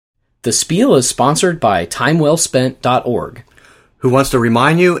The Spiel is sponsored by TimeWellSpent.org. Who wants to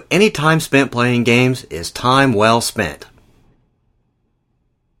remind you, any time spent playing games is time well spent.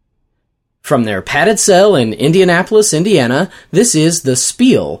 From their padded cell in Indianapolis, Indiana, this is The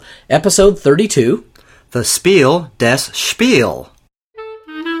Spiel, episode 32. The Spiel des Spiel.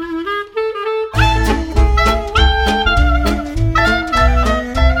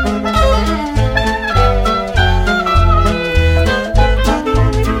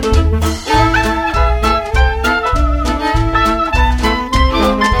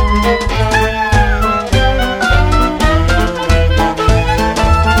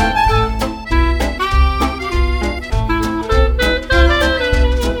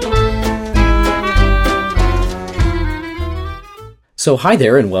 So hi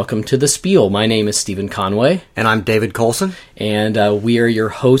there and welcome to The Spiel. My name is Stephen Conway. And I'm David Colson. And we are your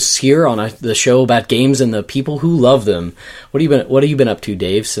hosts here on the show about games and the people who love them. What have you been up to,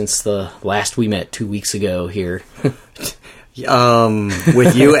 Dave, since the last we met 2 weeks ago here?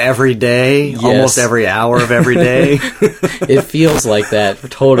 With you every day, Yes. Almost every hour of every day. It feels like that,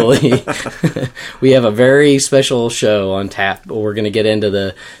 totally. We have a very special show on tap. We're going to get into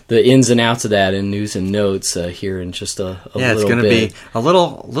the ins and outs of that in news and notes here in just a little bit. Yeah, it's going to be a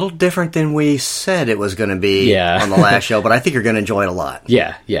little different than we said it was going to be on the last show, but I think you're going to enjoy it a lot.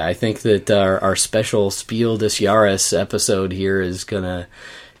 Yeah, I think that our special Spiel des Jahres episode here is gonna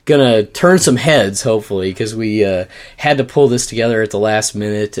turn some heads, hopefully, because we had to pull this together at the last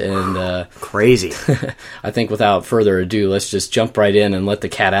minute, and crazy. I think without further ado, let's just jump right in and let the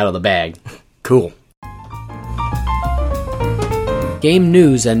cat out of the bag. Cool. Game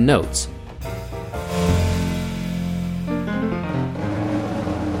news and notes.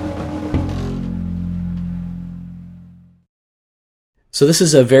 So this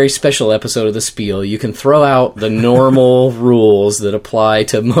is a very special episode of The Spiel. You can throw out the normal rules that apply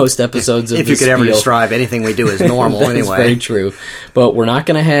to most episodes of The Spiel. If you could ever describe anything we do as normal, anyway. That's very true. But we're not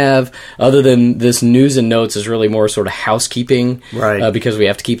going to have, other than this news and notes is really more sort of housekeeping. Right. Because we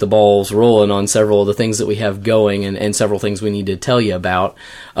have to keep the balls rolling on several of the things that we have going and several things we need to tell you about.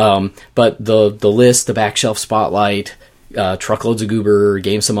 But the list, the back shelf spotlight, Truckloads of Goober,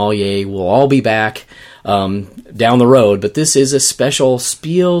 Game Sommelier will all be back down the road, but this is a special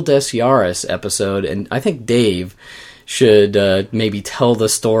Spiel des Jahres episode, and I think Dave should maybe tell the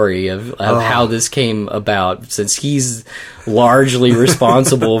story of how this came about, since he's largely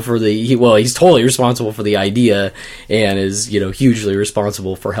responsible for he's totally responsible for the idea and is hugely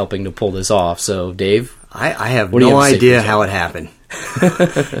responsible for helping to pull this off. So Dave, I have no idea how it happened.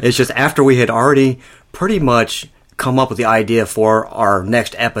 It's just after we had already pretty much come up with the idea for our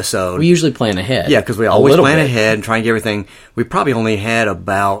next episode. We usually plan ahead. Yeah, because we always plan ahead and try and get everything. We probably only had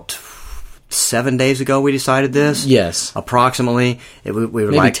about 7 days ago we decided this. Yes. Approximately. We were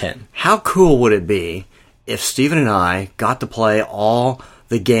maybe like, 10. How cool would it be if Stephen and I got to play all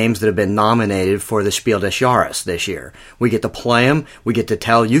the games that have been nominated for the Spiel des Jahres this year? We get to play them, we get to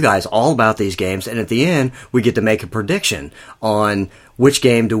tell you guys all about these games, and at the end, we get to make a prediction on which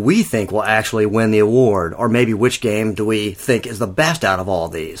game do we think will actually win the award, or maybe which game do we think is the best out of all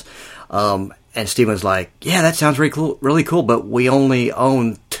these. And Steven's like, yeah, that sounds really cool, but we only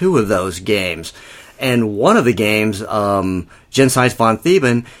own 2 of those games. And one of the games, Jenseits von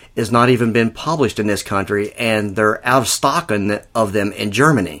Theben, is not even been published in this country, and they're out of stock of them in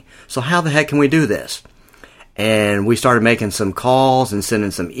Germany. So how the heck can we do this? And we started making some calls and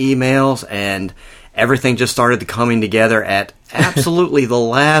sending some emails, and everything just started coming together at absolutely the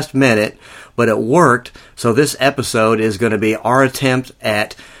last minute, but it worked. So this episode is going to be our attempt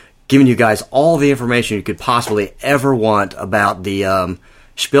at giving you guys all the information you could possibly ever want about the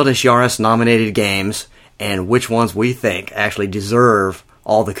Spiel des Jahres nominated games and which ones we think actually deserve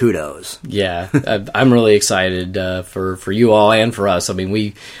all the kudos. Yeah, I'm really excited for you all and for us. I mean,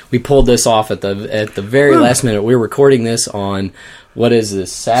 we pulled this off at the very last minute. We're recording this on, what is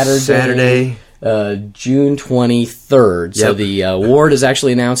this, Saturday? June 23rd. So the award is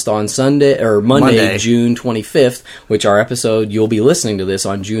actually announced on Monday, June 25th, which our episode, you'll be listening to this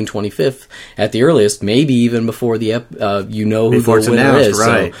on June 25th at the earliest, maybe even before the who the winner is.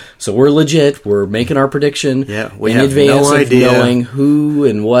 Right. So we're legit. We're making our prediction we in have advance no of idea. knowing who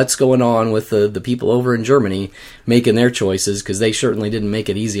and what's going on with the people over in Germany making their choices, because they certainly didn't make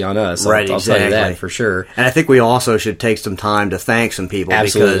it easy on us. Right, I'll tell you that for sure. And I think we also should take some time to thank some people.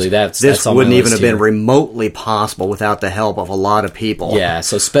 Absolutely, because that's this wouldn't even even have been remotely possible without the help of a lot of people. Yeah,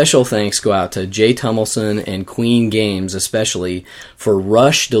 so special thanks go out to Jay Tummelson and Queen Games, especially, for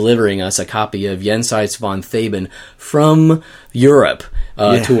Rush delivering us a copy of Jenseits von Theben from Europe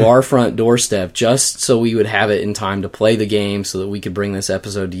to our front doorstep, just so we would have it in time to play the game so that we could bring this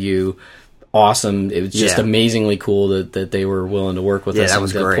episode to you. Awesome. It was just amazingly cool that they were willing to work with us and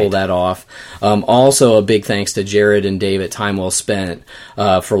to pull that off. Also, a big thanks to Jared and Dave at Time Well Spent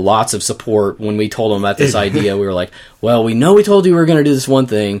for lots of support. When we told them about this idea, we were like, well, we know we told you we were going to do this one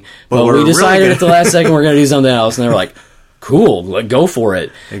thing, but we decided really at the last second we're going to do something else. And they were like, cool, go for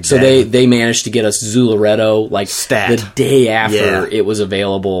it. Exactly. So they managed to get us Zularetto like the day after it was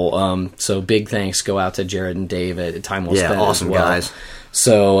available. So big thanks go out to Jared and Dave at Time Well Spent. Awesome as well. Guys.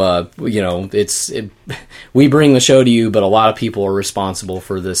 So, we bring the show to you, but a lot of people are responsible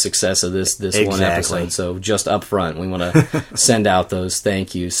for the success of this one episode. So just up front, we want to send out those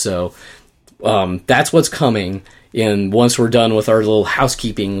thank yous. So, that's what's coming. And once we're done with our little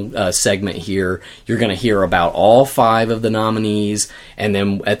housekeeping segment here, you're going to hear about all 5 of the nominees, and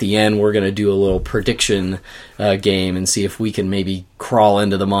then at the end we're going to do a little prediction game and see if we can maybe crawl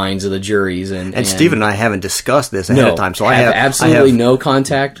into the minds of the juries. And Stephen and I haven't discussed this ahead of time, so I have absolutely no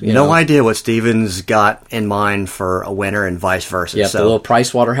contact. No idea what Stephen's got in mind for a winner and vice versa. Yeah, the little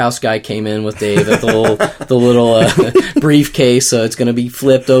Pricewaterhouse guy came in with Dave at the little briefcase, so it's going to be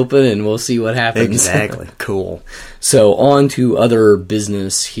flipped open, and we'll see what happens. Exactly. Cool. So on to other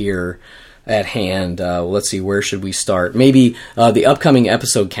business here at hand. Let's see, where should we start? Maybe the upcoming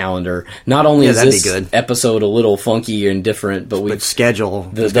episode calendar. Not only is this episode a little funky and different, but schedule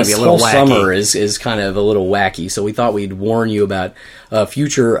this whole summer is kind of a little wacky. So we thought we'd warn you about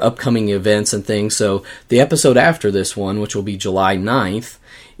future upcoming events and things. So the episode after this one, which will be July 9th,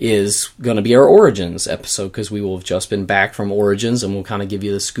 is going to be our Origins episode, because we will have just been back from Origins, and we'll kind of give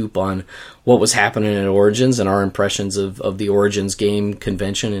you the scoop on what was happening at Origins and our impressions of the Origins game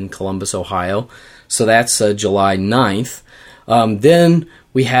convention in Columbus, Ohio. So that's July 9th. Then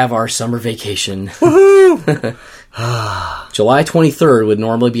we have our summer vacation. Woohoo! July 23rd would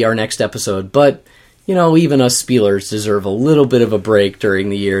normally be our next episode, but even us Spielers deserve a little bit of a break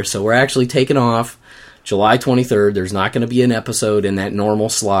during the year, so we're actually taking off July 23rd. There's not going to be an episode in that normal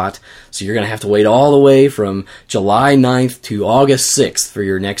slot, so you're going to have to wait all the way from July 9th to August 6th for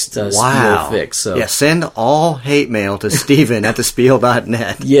your next Spiel fix. So send all hate mail to Stephen at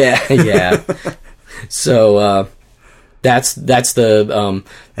thespiel.net. Yeah. So that's the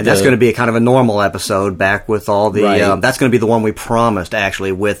and that's going to be a kind of a normal episode back with all the that's going to be the one we promised,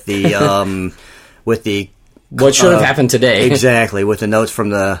 actually, with the what should have happened today. Exactly, with the notes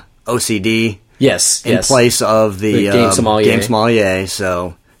from the OCD. Yes. In place of the Game Sommelier.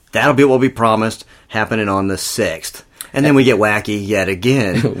 So that'll be what we promised, happening on the 6th. And then we get wacky yet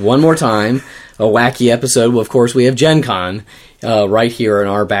again. One more time, a wacky episode. Well, of course, we have Gen Con right here in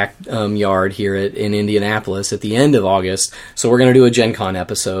our back yard here in Indianapolis at the end of August. So we're going to do a Gen Con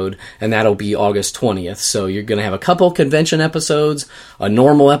episode, and that'll be August 20th. So you're going to have a couple convention episodes, a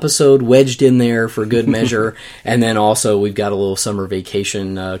normal episode wedged in there for good measure, and then also we've got a little summer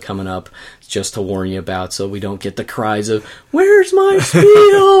vacation coming up, just to warn you about, so we don't get the cries of "Where's my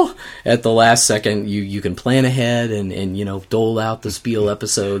Spiel?" at the last second. You can plan ahead and dole out the Spiel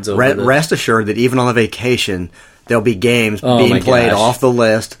episodes. Rest assured that even on the vacation, there'll be games being played off the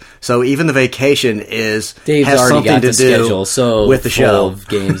list. So even the vacation Dave's has already something got to the do schedule so with the show of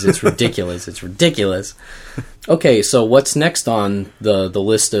games. It's ridiculous. It's ridiculous. Okay, so what's next on the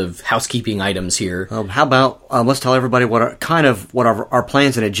list of housekeeping items here? How about let's tell everybody what our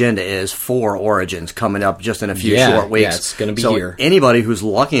plans and agenda is for Origins coming up just in a few short weeks. Yeah, it's going to be here. Anybody who's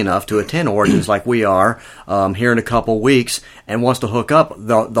lucky enough to attend Origins like we are here in a couple weeks and wants to hook up,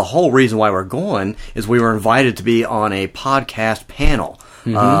 the whole reason why we're going is we were invited to be on a podcast panel,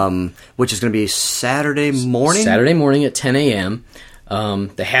 which is going to be Saturday morning. Saturday morning at 10 a.m.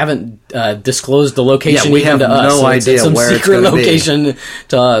 They haven't disclosed the location. Yeah, we have no idea where it's going to be. Location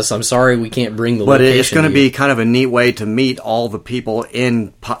to us. I'm sorry we can't bring the location. But it's going to be kind of a neat way to meet all the people in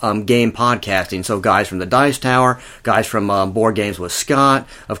game podcasting. So guys from the Dice Tower, guys from Board Games with Scott,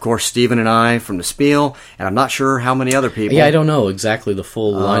 of course Stephen and I from the Spiel, and I'm not sure how many other people. Yeah, I don't know exactly the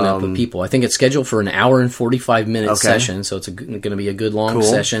full lineup of people. I think it's scheduled for an hour and 45-minute session, so it's going to be a good long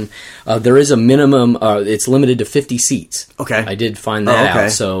session. There is a minimum. It's limited to 50 seats. Okay, I did find that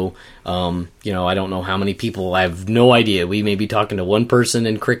out. So, I don't know how many people. I have no idea. We may be talking to one person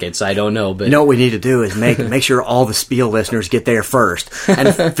in crickets. I don't know. But what we need to do is make sure all the Spiel listeners get there first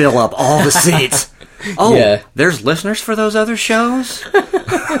and fill up all the seats. Oh, yeah. There's listeners for those other shows?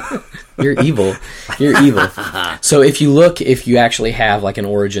 You're evil. You're evil. So if you actually have like an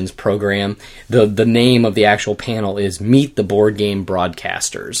Origins program, the name of the actual panel is Meet the Board Game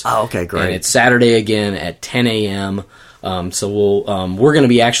Broadcasters. Oh, okay, great. And it's Saturday again at 10 a.m. So we're going to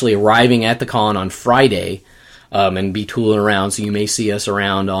be actually arriving at the con on Friday and be tooling around. So you may see us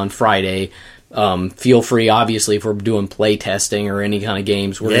around on Friday. Feel free, obviously, if we're doing play testing or any kind of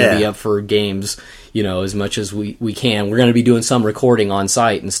games, we're going to be up for games, as much as we can. We're going to be doing some recording on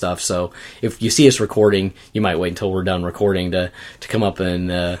site and stuff, so if you see us recording, you might wait until we're done recording to come up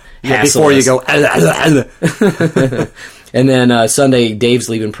and hassle before us. you go. And then Sunday, Dave's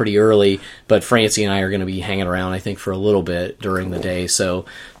leaving pretty early, but Francie and I are going to be hanging around, I think, for a little bit during the day, so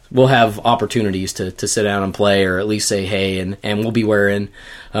we'll have opportunities to sit down and play, or at least say hey, and we'll be wearing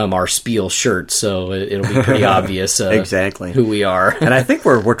our Spiel shirts, so it'll be pretty obvious exactly who we are. And I think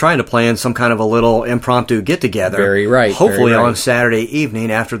we're trying to plan some kind of a little impromptu get-together. Very right. Hopefully very right. on Saturday evening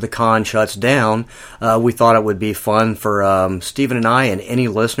after the con shuts down. We thought it would be fun for Stephen and I and any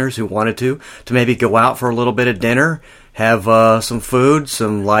listeners who wanted to maybe go out for a little bit of dinner, have some food,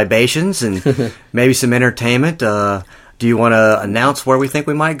 some libations, and maybe some entertainment. Do you want to announce where we think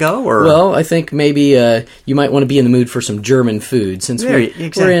we might go? Or? Well, I think maybe you might want to be in the mood for some German food. Since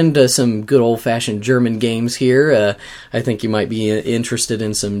we're into some good old-fashioned German games here, I think you might be interested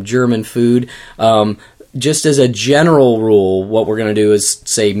in some German food. Just as a general rule, what we're going to do is,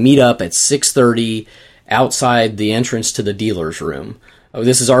 say, meet up at 6:30 outside the entrance to the dealer's room.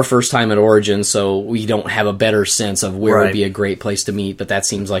 This is our first time at Origin, so we don't have a better sense of where would be a great place to meet, but that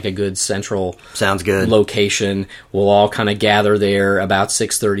seems like a good central location. We'll all kind of gather there about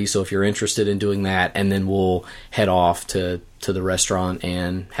 6:30, so if you're interested in doing that, and then we'll head off to the restaurant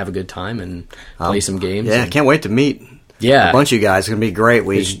and have a good time and play some games. Yeah, I can't wait to meet a bunch of you guys. It's going to be great.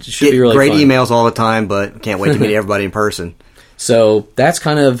 We should get really great fun. Emails all the time, but can't wait to meet everybody in person. So that's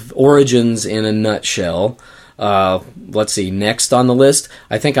kind of Origins in a nutshell. Let's see, next on the list,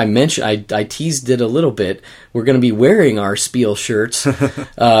 I think I mentioned, I teased it a little bit. We're going to be wearing our Spiel shirts.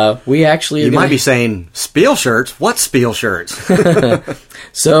 We actually... You might be saying, Spiel shirts? What Spiel shirts?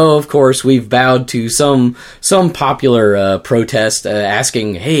 So, of course, we've bowed to some popular protest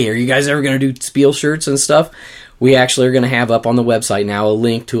asking, hey, are you guys ever going to do Spiel shirts and stuff? We actually are going to have up on the website now a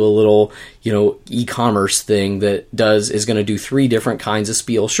link to a little, e-commerce thing that is going to do 3 different kinds of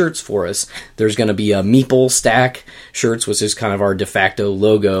Spiel shirts for us. There's going to be a Meeple stack shirts, which is kind of our de facto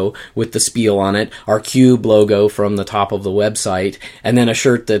logo with the Spiel on it, our Cube logo from the top of the website, and then a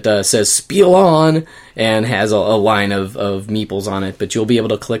shirt that says Spiel on and has a line of Meeples on it. But you'll be able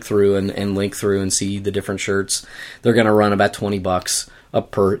to click through and link through and see the different shirts. They're going to run about $20 a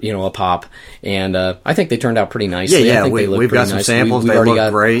pop, and I think they turned out pretty nicely. Yeah, I think we've got some nice. samples. We've they already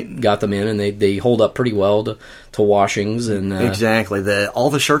look great. Got them in, and they hold up pretty well to washings. And exactly, all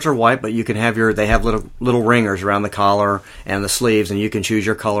the shirts are white, but you can have they have little ringers around the collar and the sleeves, and you can choose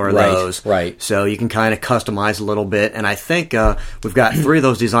your color of those. Right. So you can kind of customize a little bit, and I think we've got 3 of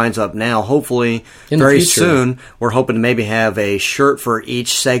those designs up now. Hopefully, very soon, we're hoping to maybe have a shirt for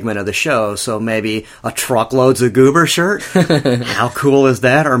each segment of the show. So maybe a Truckloads of Goober shirt. How cool is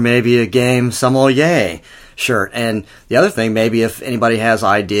that? Or maybe a Game Sommelier shirt. And the other thing, maybe if anybody has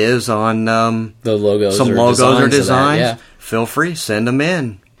ideas on the logos, some logos or designs, that, feel free, send them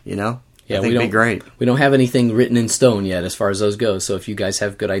in. I think it'd be great. We don't have anything written in stone yet as far as those go. So if you guys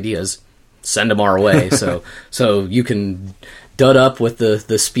have good ideas, send them our way. so you can dud up with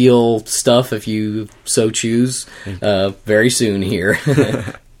the Spiel stuff if you so choose very soon here.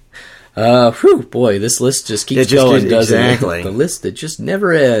 Boy, this list just keeps going, doesn't it? The list that just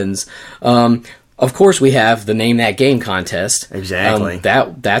never ends. Of course, we have the Name That Game contest. Exactly.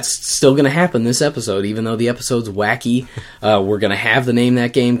 That's still going to happen this episode, even though the episode's wacky. We're going to have the Name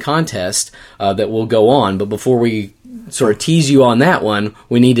That Game contest that will go on. But before we sort of tease you on that one,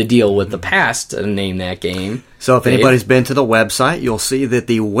 we need to deal with the past Name That Game. So if anybody's been to the website, you'll see that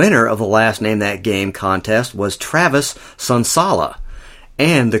the winner of the last Name That Game contest was Travis Sonsala.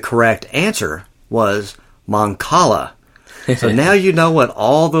 And the correct answer was Mancala. So now you know what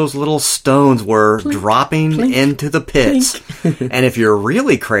all those little stones were dropping into the pits. And if you're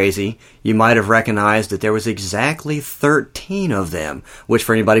really crazy, you might have recognized that there was exactly 13 of them, which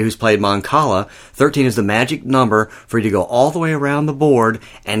for anybody who's played Mancala, 13 is the magic number for you to go all the way around the board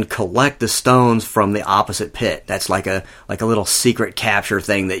and collect the stones from the opposite pit. That's like a little secret capture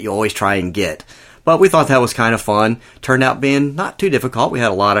thing that you always try and get. But we thought that was kind of fun. Turned out being not too difficult. We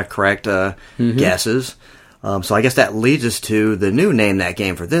had a lot of correct guesses. So I guess that leads us to the new Name That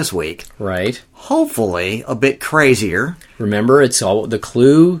Game for this week. Right. Hopefully a bit crazier. Remember, it's all the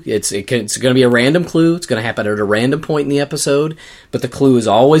clue. It's going to be a random clue. It's going to happen at a random point in the episode, but the clue is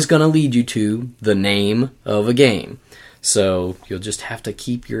always going to lead you to the name of a game. So you'll just have to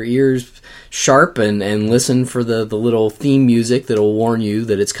keep your ears sharp and listen for the little theme music that'll warn you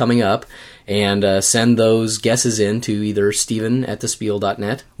that it's coming up, and send those guesses in to either Steven at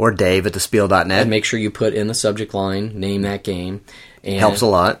thespiel.net or Dave at thespiel.net. And make sure you put in the subject line, Name That Game. And, helps a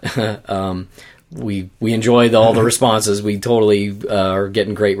lot. We enjoy all the responses. We totally are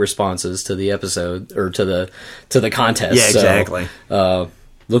getting great responses to the episode, or to the contest. Yeah, exactly. So,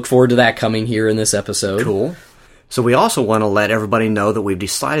 look forward to that coming here in this episode. Cool. So we also want to let everybody know that we've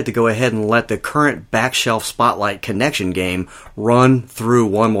decided to go ahead and let the current Backshelf Spotlight Connection game run through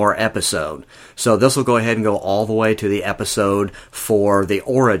one more episode. So this will go ahead and go all the way to the episode for the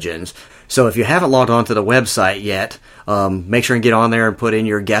Origins. So if you haven't logged on to the website yet, make sure and get on there and put in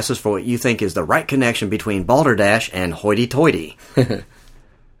your guesses for what you think is the right connection between Balderdash and Hoity Toity.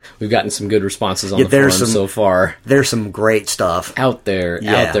 We've gotten some good responses on the forum so far. There's some great stuff out there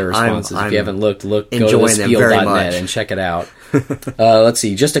responses. If you haven't looked, go to Spiel.net and check it out. Let's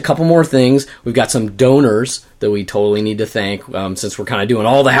see, just a couple more things. We've got some donors that we totally need to thank. Since we're kind of doing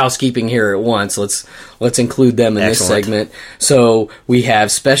all the housekeeping here at once, let's include them in this segment. So we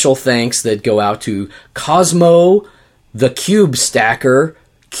have special thanks that go out to Cosmo, the Cube Stacker,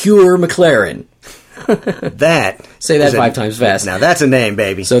 Cure McLaren. Say that 5 times fast. Now that's a name,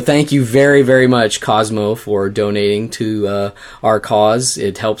 baby. So thank you very, very much, Cosmo, for donating to our cause.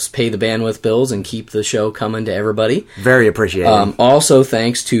 It helps pay the bandwidth bills and keep the show coming to everybody. Very appreciated. Also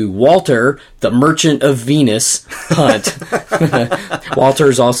thanks to Walter, the Merchant of Venus Hunt. Walter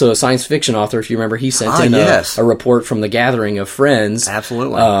is also a science fiction author. If you remember, he sent in a report from the Gathering of Friends.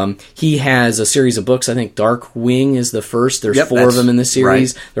 Absolutely. He has a series of books. I think Dark Wing is the first. There's 4 of them in the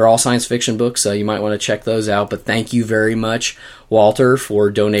series. Right. They're all science fiction books, so you might want to check those out. But thank you very much, Walter, for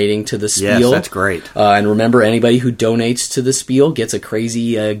donating to the Spiel. Yes, that's great. And remember, anybody who donates to the Spiel gets a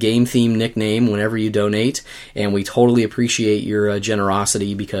crazy game-themed nickname whenever you donate, and we totally appreciate your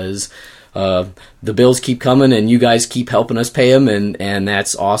generosity, because the bills keep coming and you guys keep helping us pay them, and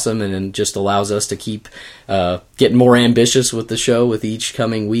that's awesome, and it just allows us to keep getting more ambitious with the show with each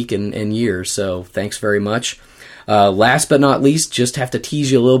coming week and year. So thanks very much. Last but not least, just have to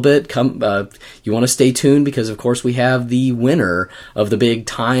tease you a little bit. You want to stay tuned, because of course we have the winner of the big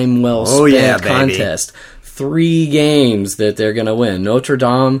Time Well Spent contest. 3 games that they're going to win: Notre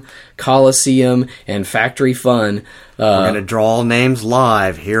Dame, Coliseum, and Factory Fun. We're going to draw names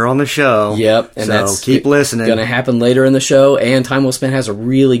live here on the show. Yep, and so keep listening. Going to happen later in the show. And Time Well Spent has a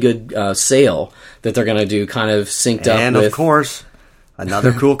really good sale that they're going to do, kind of synced up with. And of course,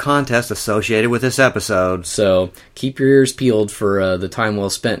 another cool contest associated with this episode. So keep your ears peeled for the Time Well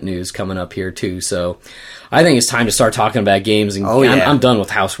Spent news coming up here too. So I think it's time to start talking about games. And I'm done with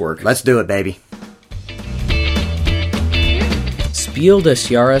housework. Let's do it, baby. Spiel des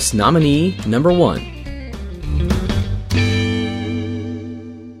Jahres nominee number 1.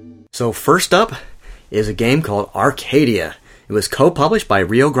 So first up is a game called Arcadia. It was co-published by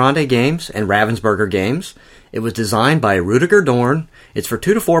Rio Grande Games and Ravensburger Games. It was designed by Rudiger Dorn. It's for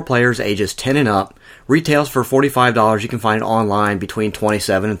 2 to 4 players ages 10 and up. Retails for $45. You can find it online between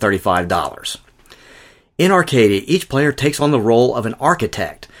 $27 and $35. In Arcadia, each player takes on the role of an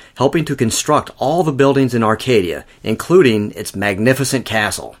architect, helping to construct all the buildings in Arcadia, including its magnificent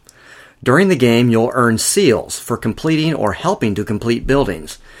castle. During the game, you'll earn seals for completing or helping to complete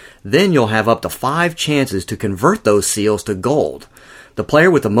buildings. Then you'll have up to 5 chances to convert those seals to gold. The player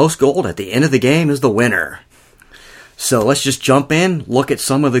with the most gold at the end of the game is the winner. So let's just jump in, look at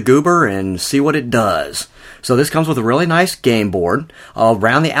some of the goober, and see what it does. So this comes with a really nice game board.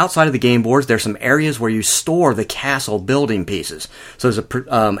 Around the outside of the game boards, there's some areas where you store the castle building pieces. So there's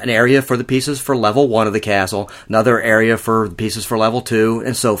an area for the pieces for level 1 of the castle, another area for pieces for level 2,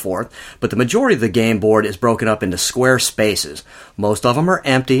 and so forth. But the majority of the game board is broken up into square spaces. Most of them are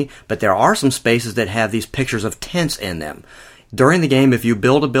empty, but there are some spaces that have these pictures of tents in them. During the game, if you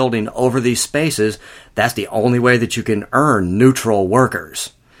build a building over these spaces, that's the only way that you can earn neutral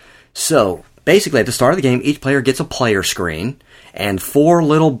workers. So, basically, at the start of the game, each player gets a player screen and 4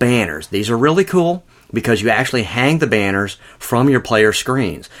 little banners. These are really cool because you actually hang the banners from your player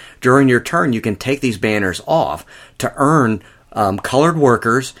screens. During your turn, you can take these banners off to earn colored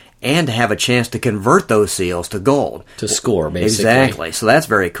workers and to have a chance to convert those seals to gold. To score, basically. Exactly. So that's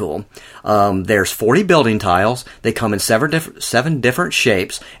very cool. There's 40 building tiles. They come in 7 different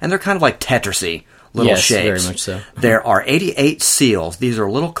shapes, and they're kind of like Tetris-y, little yes, shapes. Very much so. There are 88 seals. These are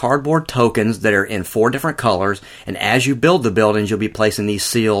little cardboard tokens that are in 4 different colors, and as you build the buildings, you'll be placing these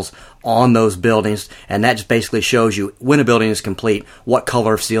seals on those buildings, and that just basically shows you when a building is complete, what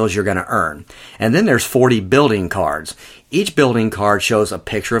color of seals you're going to earn. And then there's 40 building cards. Each building card shows a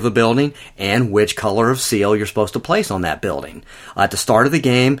picture of the building and which color of seal you're supposed to place on that building. At the start of the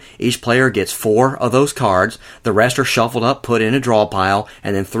game, each player gets 4 of those cards. The rest are shuffled up, put in a draw pile,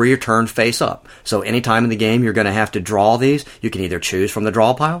 and then 3 are turned face up. So anytime in the game you're going to have to draw these, you can either choose from the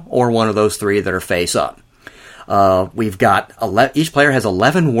draw pile or one of those 3 that are face up. We've got each player has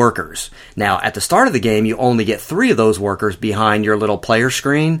 11 workers. Now, at the start of the game, you only get 3 of those workers behind your little player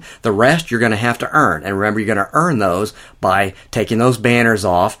screen. The rest you're going to have to earn. And remember, you're going to earn those by taking those banners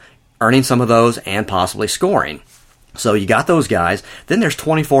off, earning some of those, and possibly scoring. So you got those guys. Then there's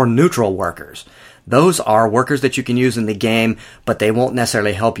 24 neutral workers. Those are workers that you can use in the game, but they won't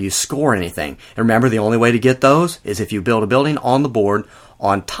necessarily help you score anything. And remember, the only way to get those is if you build a building on the board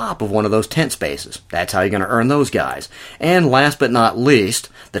on top of one of those tent spaces. That's how you're going to earn those guys. And last but not least,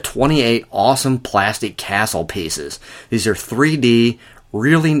 the 28 awesome plastic castle pieces. These are 3D,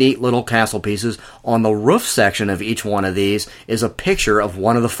 really neat little castle pieces. On the roof section of each one of these is a picture of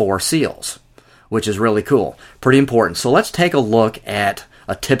one of the 4 seals, which is really cool. Pretty important. So let's take a look at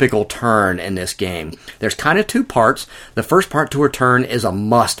a typical turn in this game. There's kind of 2 parts. The first part to a turn is a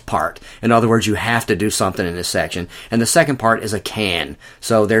must part. In other words, you have to do something in this section. And the second part is a can.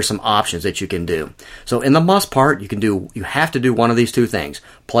 So there's some options that you can do. So in the must part, you have to do one of these 2 things.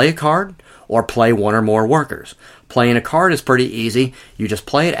 Play a card or play 1 or more workers. Playing a card is pretty easy. You just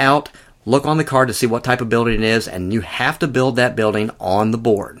play it out, look on the card to see what type of building it is, and you have to build that building on the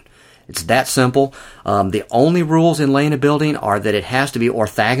board. It's that simple. The only rules in laying a building are that it has to be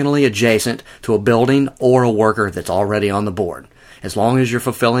orthogonally adjacent to a building or a worker that's already on the board. As long as you're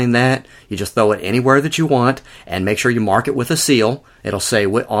fulfilling that, you just throw it anywhere that you want and make sure you mark it with a seal. It'll say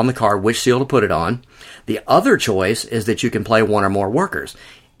on the card which seal to put it on. The other choice is that you can play 1 or more workers.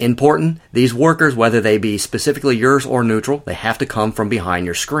 Important, these workers, whether they be specifically yours or neutral, they have to come from behind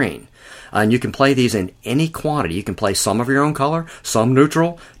your screen. And you can play these in any quantity. You can play some of your own color, some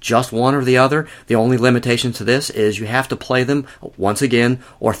neutral, just one or the other. The only limitation to this is you have to play them, once again,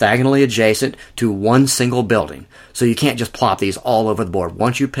 orthogonally adjacent to one single building. So you can't just plop these all over the board.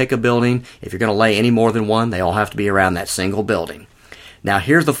 Once you pick a building, if you're going to lay any more than one, they all have to be around that single building. Now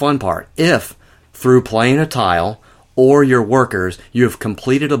here's the fun part. If, through playing a tile or your workers, you have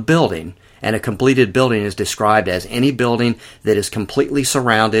completed a building, and a completed building is described as any building that is completely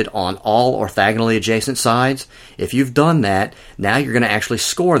surrounded on all orthogonally adjacent sides. If you've done that, now you're going to actually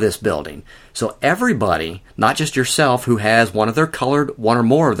score this building. So everybody, not just yourself, who has one or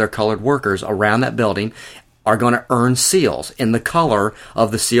more of their colored workers around that building, are going to earn seals in the color of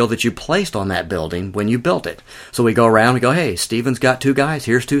the seal that you placed on that building when you built it. So we go around and go, hey, Steven's got 2 guys,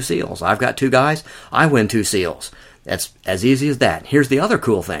 here's 2 seals. I've got 2 guys, I win 2 seals. That's as easy as that. Here's the other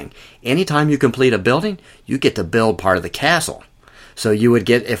cool thing. Anytime you complete a building, you get to build part of the castle. So you would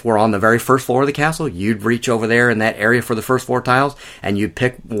get, if we're on the very first floor of the castle, you'd reach over there in that area for the first 4 tiles, and you'd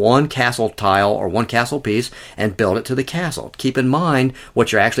pick 1 castle tile or 1 castle piece and build it to the castle. Keep in mind,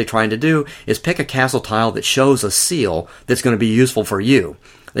 what you're actually trying to do is pick a castle tile that shows a seal that's going to be useful for you.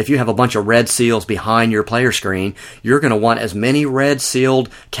 If you have a bunch of red seals behind your player screen, you're going to want as many red sealed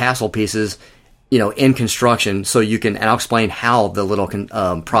castle pieces in construction, so you can, and I'll explain how the little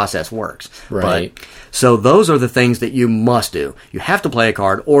process works. Right. So those are the things that you must do. You have to play a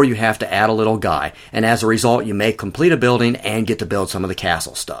card, or you have to add a little guy, and as a result, you may complete a building and get to build some of the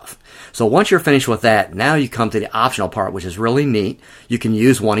castle stuff. So once you're finished with that, now you come to the optional part, which is really neat. You can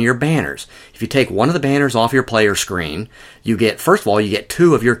use one of your banners. If you take one of the banners off your player screen, you get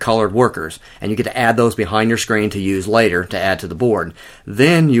 2 of your colored workers, and you get to add those behind your screen to use later to add to the board.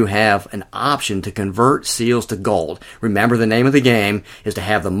 Then you have an option to convert seals to gold. Remember, the name of the game is to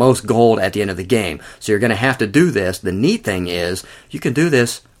have the most gold at the end of the game. So you're going to have to do this. The neat thing is you can do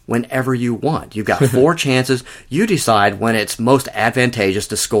this whenever you want. You've got 4 chances. You decide when it's most advantageous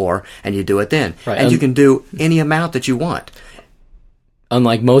to score, and you do it then. Right. And you can do any amount that you want.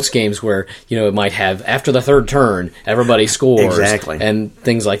 Unlike most games where, it might have, after the 3rd turn, everybody scores. Exactly. And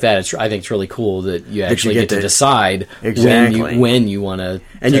things like that. I think it's really cool that you actually get to decide when you want to.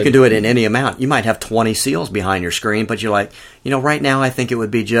 And you can do it in any amount. You might have 20 seals behind your screen, but you're like, right now I think it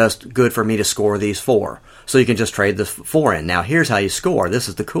would be just good for me to score these 4. So you can just trade the 4 in. Now here's how you score. This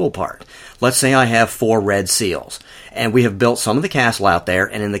is the cool part. Let's say I have 4 red seals, and we have built some of the castle out there,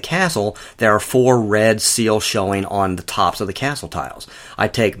 and in the castle there are 4 red seals showing on the tops of the castle tiles. I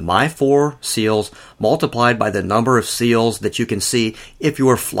take my 4 seals multiplied by the number of seals that you can see if you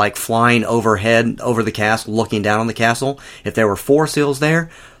were like flying overhead over the castle, looking down on the castle. If there were 4 seals there,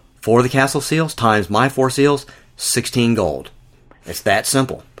 for the castle seals times my 4 seals, 16 gold. It's that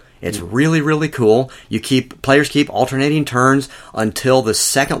simple. It's really, really cool. Players keep alternating turns until the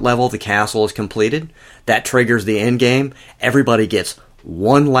second level of the castle is completed. That triggers the end game. Everybody gets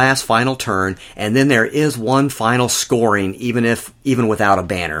one last final turn, and then there is one final scoring, even without a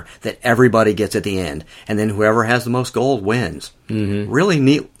banner, that everybody gets at the end. And then whoever has the most gold wins. Mm-hmm. Really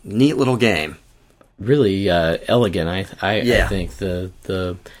neat little game. Really elegant, I think.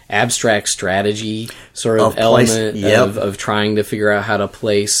 The abstract strategy sort of element of trying to figure out how to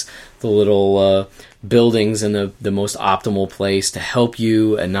place the little buildings in the most optimal place to help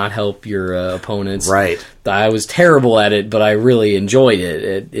you and not help your opponents. Right. I was terrible at it, but I really enjoyed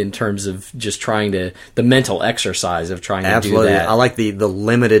it in terms of just the mental exercise of trying to do that. I like the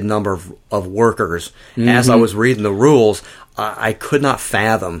limited number of workers. Mm-hmm. As I was reading the rules, I could not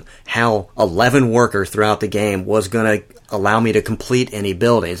fathom how 11 workers throughout the game was going to allow me to complete any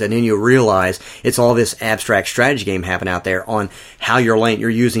buildings. And then you realize it's all this abstract strategy game happening out there on how you're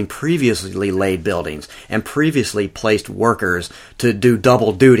using previously laid buildings and previously placed workers to do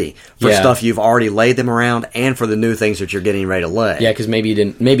double duty for stuff you've already laid them around and for the new things that you're getting ready to lay. Yeah, because maybe you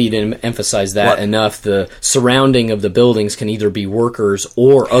didn't emphasize that enough. The surrounding of the buildings can either be workers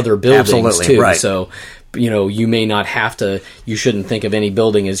or other buildings too. Right. So you may not have to, you shouldn't think of any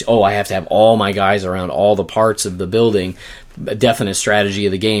building as, I have to have all my guys around all the parts of the building. A definite strategy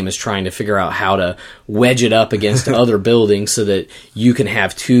of the game is trying to figure out how to wedge it up against other buildings so that you can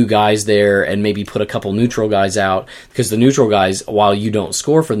have 2 guys there and maybe put a couple neutral guys out. Because the neutral guys, while you don't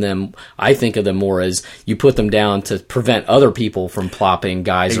score from them, I think of them more as you put them down to prevent other people from plopping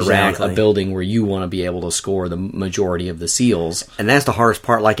guys around a building where you want to be able to score the majority of the seals. And that's the hardest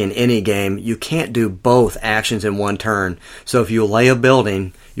part. Like in any game, you can't do both actions in one turn. So if you lay a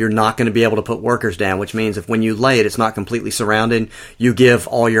building, you're not going to be able to put workers down, which means if when you lay it, it's not completely surrounded, you give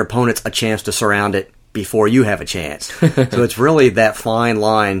all your opponents a chance to surround it before you have a chance. So it's really that fine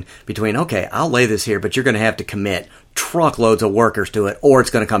line between, okay, I'll lay this here, but you're going to have to commit truckloads of workers to it, or it's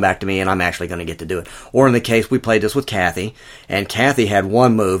going to come back to me and I'm actually going to get to do it. Or in the case, we played this with Kathy, and Kathy had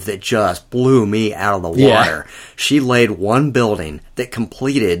one move that just blew me out of the water. Yeah. She laid one building that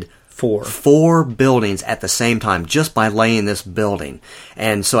completed 4 buildings at the same time just by laying this building.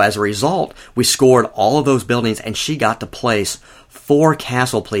 And so as a result, we scored all of those buildings, and she got to place 4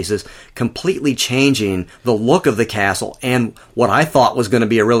 castle pieces, completely changing the look of the castle, and what I thought was going to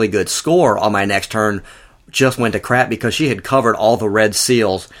be a really good score on my next turn just went to crap because she had covered all the red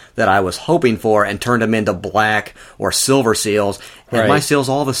seals that I was hoping for and turned them into black or silver seals. And my seals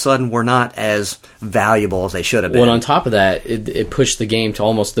all of a sudden were not as valuable as they should have been. Well, on top of that, it pushed the game to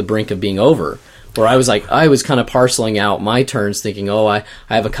almost the brink of being over. Where I was kind of parceling out my turns thinking, I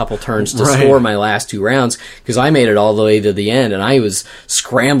have a couple turns to score my last 2 rounds because I made it all the way to the end and I was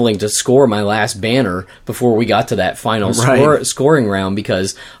scrambling to score my last banner before we got to that final scoring round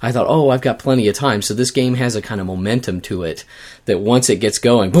because I thought, I've got plenty of time. So this game has a kind of momentum to it that once it gets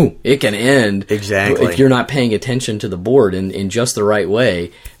going, boom, it can end. Exactly. If you're not paying attention to the board in just the right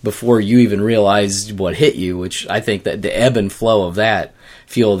way before you even realize what hit you, which I think that the ebb and flow of that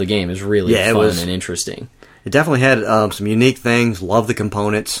feel of the game is really fun and interesting. It definitely had some unique things. Love the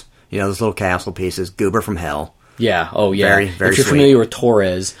components. Those little castle pieces. Goober from Hell. Yeah. Oh, yeah. Very, very If you're sweet. familiar with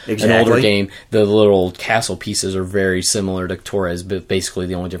Torres, an older game, the little castle pieces are very similar to Torres, but basically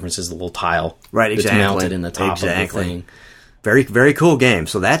the only difference is the little tile that's mounted in the top of the thing. Very, very cool game.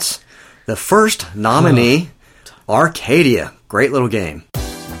 So that's the first nominee, Arcadia. Great little game.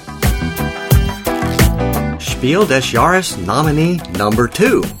 Spiel des Jahres nominee number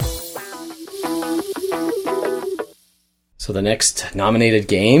 2. So the next nominated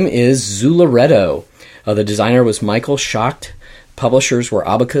game is Zularedo. The designer was Michael Schacht. Publishers were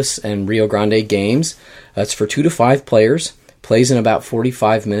Abacus and Rio Grande Games. It's for 2 to 5 players. Plays in about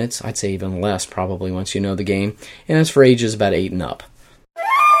 45 minutes. I'd say even less probably once you know the game. And it's for ages about 8 and up.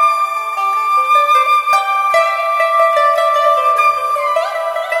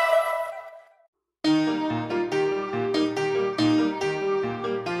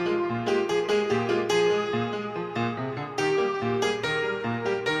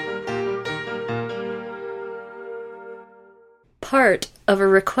 Part of a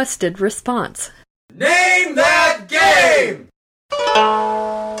requested response. Name that game!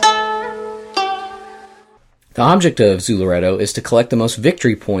 The object of Zularedo is to collect the most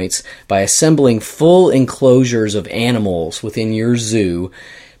victory points by assembling full enclosures of animals within your zoo,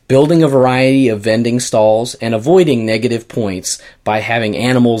 building a variety of vending stalls, and avoiding negative points by having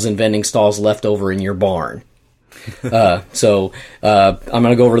animals and vending stalls left over in your barn. So I'm going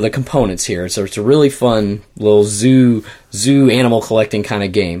to go over the components here. So it's a really fun little zoo animal collecting kind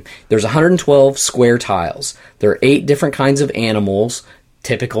of game. There's 112 square tiles. There are 8 different kinds of animals,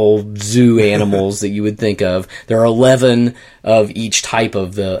 typical zoo animals that you would think of. There are 11 of each type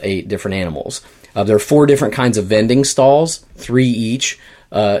of the 8 different animals. There are 4 different kinds of vending stalls, 3 each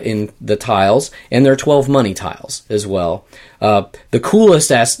in the tiles, and there are 12 money tiles as well. The coolest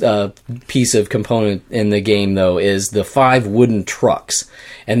piece of component in the game, though, is the 5 wooden trucks.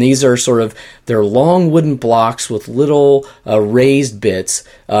 And these are they're long wooden blocks with little raised bits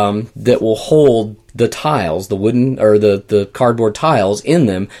that will hold the tiles, the wooden or the cardboard tiles in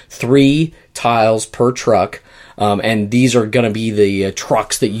them, 3 tiles per truck. And these are going to be the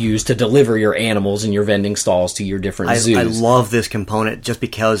trucks that you use to deliver your animals and your vending stalls to your different zoos. I love this component just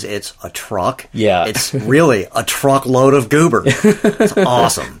because it's a truck. Yeah. It's really a truckload of goober. It's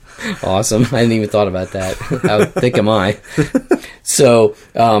awesome. Awesome. I hadn't even thought about that. How thick am I? So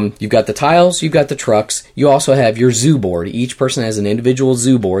you've got the tiles, you've got the trucks. You also have your zoo board. Each person has an individual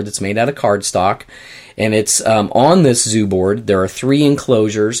zoo board that's made out of cardstock. And it's on this zoo board, there are 3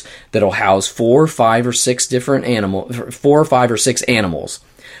 enclosures that'll house 4, 5, or 6 different animals.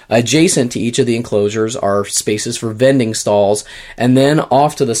 Adjacent to each of the enclosures are spaces for vending stalls, and then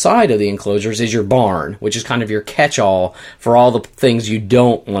off to the side of the enclosures is your barn, which is kind of your catch-all for all the things you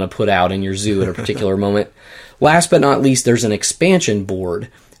don't want to put out in your zoo at a particular moment. Last but not least, there's an expansion board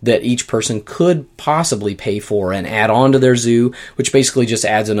that each person could possibly pay for and add on to their zoo, which basically just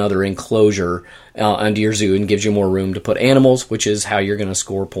adds another enclosure onto your zoo and gives you more room to put animals, which is how you're going to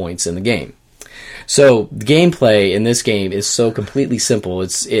score points in the game. So the gameplay in this game is so completely simple.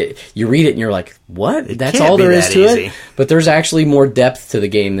 You read it and you're like, what? That's all there is to it? But there's actually more depth to the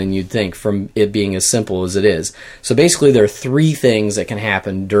game than you'd think from it being as simple as it is. So basically there are 3 things that can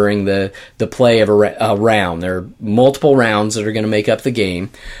happen during the play of a round. There are multiple rounds that are going to make up the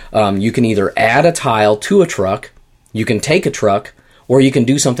game. You can either add a tile to a truck, you can take a truck, or you can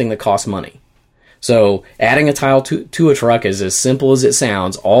do something that costs money. So adding a tile to a truck is as simple as it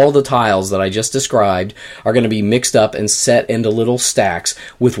sounds. All the tiles that I just described are going to be mixed up and set into little stacks,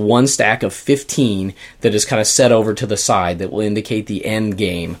 with one stack of 15 that is kind of set over to the side that will indicate the end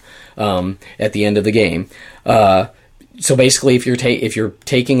game at the end of the game. So basically, if you're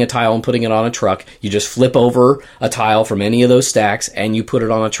taking a tile and putting it on a truck, you just flip over a tile from any of those stacks and you put it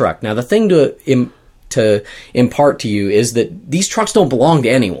on a truck. Now, the thing to impart to you is that these trucks don't belong to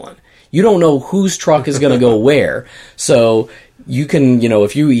anyone. You don't know whose truck is going to go where. So you can,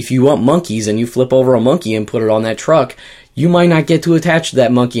 if you want monkeys and you flip over a monkey and put it on that truck, you might not get to attach to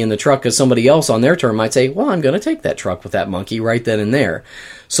that monkey in the truck because somebody else on their turn might say, well, I'm going to take that truck with that monkey right then and there.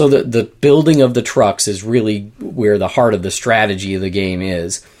 So the building of the trucks is really where the heart of the strategy of the game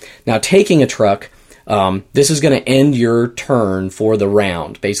is. Now, taking a truck, this is going to end your turn for the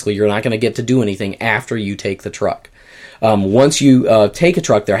round. Basically, you're not going to get to do anything after you take the truck. Once you take a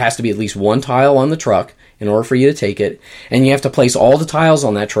truck, there has to be at least one tile on the truck in order for you to take it, and you have to place all the tiles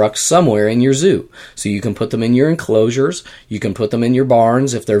on that truck somewhere in your zoo. So you can put them in your enclosures, you can put them in your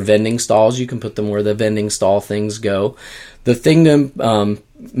barns. If they're vending stalls, you can put them where the vending stall things go. The thing to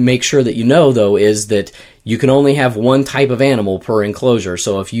make sure that you know, though, is that you can only have one type of animal per enclosure.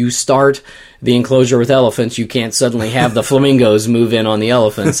 So if you start the enclosure with elephants, you can't suddenly have the flamingos move in on the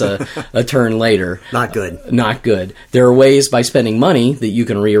elephants a turn later. Not good. Not good. There are ways by spending money that you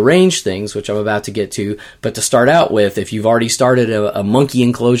can rearrange things, which I'm about to get to. But to start out with, if you've already started a monkey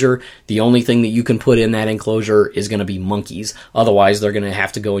enclosure, the only thing that you can put in that enclosure is going to be monkeys. Otherwise, they're going to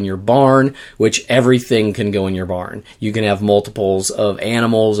have to go in your barn, which everything can go in your barn. You can have multiples of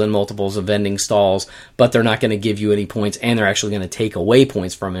animals and multiples of vending stalls, but they're not going to give you any points, and they're actually going to take away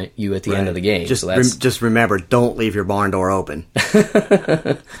points from you at the end of the game. Just remember, don't leave your barn door open.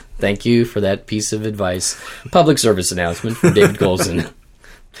 Thank you for that piece of advice. Public service announcement from David Golson.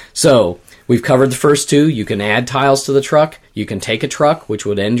 So, we've covered the first 2. You can add tiles to the truck. You can take a truck, which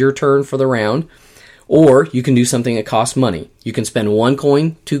would end your turn for the round. Or you can do something that costs money. You can spend 1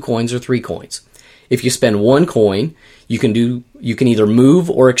 coin, 2 coins, or 3 coins. If you spend 1 coin, you can either move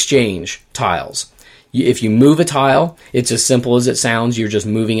or exchange tiles. If you move a tile, it's as simple as it sounds. You're just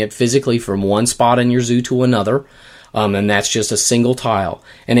moving it physically from one spot in your zoo to another, and that's just a single tile.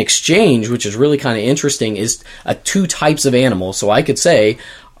 An exchange, which is really kind of interesting, is 2 types of animals. So I could say,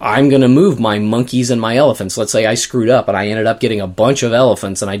 I'm going to move my monkeys and my elephants. Let's say I screwed up and I ended up getting a bunch of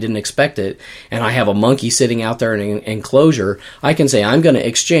elephants and I didn't expect it, and I have a monkey sitting out there in an enclosure. I can say, I'm going to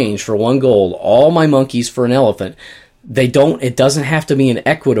exchange for 1 gold all my monkeys for an elephant. it doesn't have to be an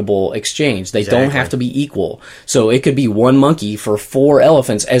equitable exchange. They don't have to be equal. So it could be one monkey for 4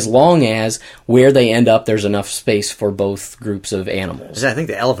 elephants, as long as where they end up, there's enough space for both groups of animals. I think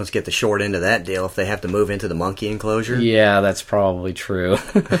the elephants get the short end of that deal if they have to move into the monkey enclosure. Yeah, that's probably true.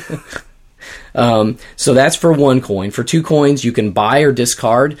 So that's for 1 coin. For 2 coins, you can buy or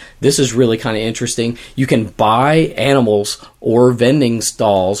discard. This is really kind of interesting. You can buy animals or vending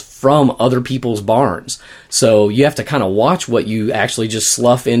stalls from other people's barns. So you have to kind of watch what you actually just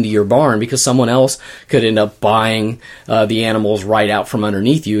slough into your barn, because someone else could end up buying the animals right out from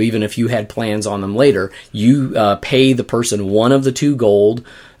underneath you, even if you had plans on them later. You pay the person one of the 2 gold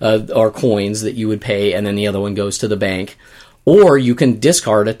or coins that you would pay, and then the other one goes to the bank. Or you can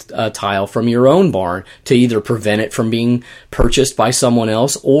discard a tile from your own barn to either prevent it from being purchased by someone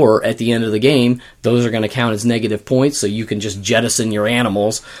else, or at the end of the game, those are going to count as negative points, so you can just jettison your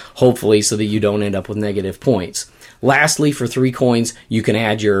animals, hopefully, so that you don't end up with negative points. Lastly, for 3 coins, you can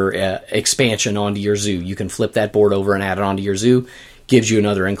add your expansion onto your zoo. You can flip that board over and add it onto your zoo. Gives you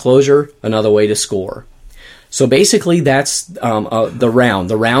another enclosure, another way to score. So basically, that's the round.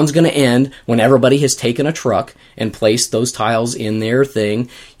 The round's going to end when everybody has taken a truck and placed those tiles in their thing.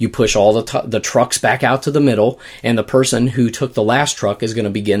 You push all the trucks back out to the middle, and the person who took the last truck is going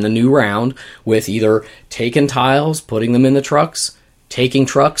to begin the new round with either taking tiles, putting them in the trucks, taking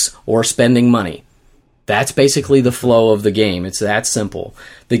trucks, or spending money. That's basically the flow of the game. It's that simple.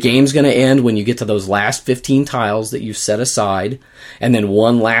 The game's going to end when you get to those last 15 tiles that you've set aside, and then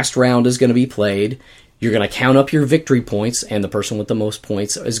one last round is going to be played. You're going to count up your victory points, and the person with the most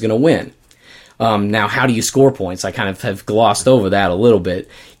points is going to win. Now, how do you score points? I kind of have glossed over that a little bit.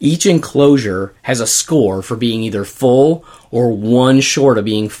 Each enclosure has a score for being either full or 1 short of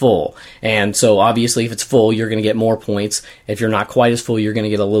being full. And so, obviously, if it's full, you're going to get more points. If you're not quite as full, you're going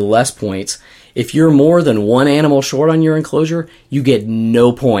to get a little less points. If you're more than 1 animal short on your enclosure, you get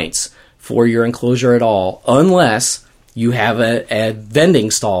no points for your enclosure at all, unless you have a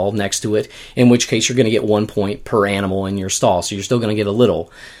vending stall next to it, in which case you're going to get 1 point per animal in your stall, so you're still going to get a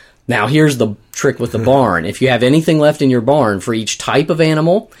little. Now, here's the trick with the barn. If you have anything left in your barn, for each type of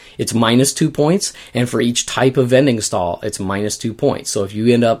animal, it's minus 2 points, and for each type of vending stall, it's minus 2 points. So if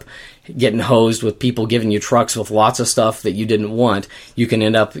you end up getting hosed with people giving you trucks with lots of stuff that you didn't want, you can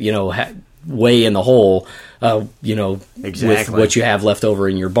end up, way in the hole, with what you have left over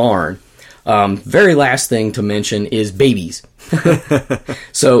in your barn. Very last thing to mention is babies.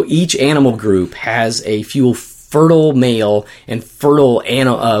 So each animal group has a few fertile male and fertile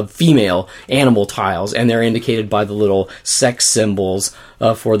female animal tiles, and they're indicated by the little sex symbols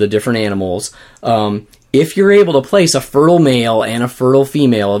for the different animals. If you're able to place a fertile male and a fertile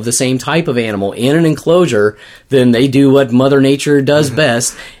female of the same type of animal in an enclosure, then they do what Mother Nature does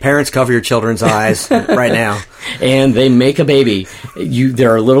best. Parents, cover your children's eyes right now. And they make a baby.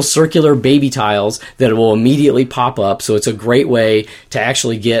 There are little circular baby tiles that will immediately pop up, so it's a great way to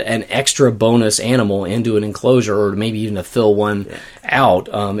actually get an extra bonus animal into an enclosure, or maybe even to fill one out,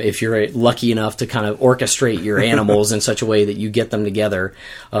 if you're lucky enough to kind of orchestrate your animals in such a way that you get them together.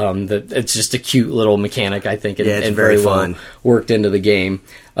 That it's just a cute little mechanic, I think, and very fun. Well worked into the game.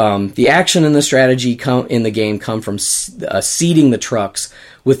 The action and the strategy in the game come from seeding the trucks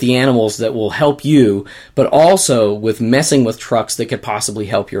with the animals that will help you, but also with messing with trucks that could possibly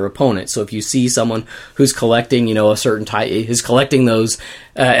help your opponent. So if you see someone who's collecting, a certain type, is collecting those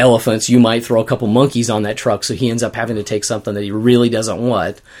elephants, you might throw a couple monkeys on that truck, so he ends up having to take something that he really doesn't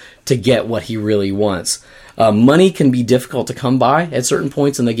want to get what he really wants. Money can be difficult to come by at certain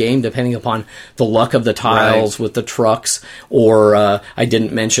points in the game, depending upon the luck of the tiles with the trucks. Or I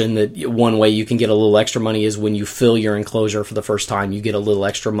didn't mention that one way you can get a little extra money is when you fill your enclosure for the first time, you get a little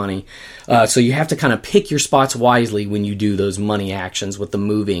extra money. So you have to kind of pick your spots wisely when you do those money actions with the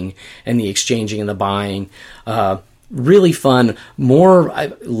moving and the exchanging and the buying. Really fun,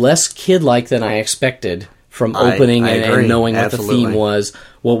 less kid-like than I expected from opening and knowing what the theme was.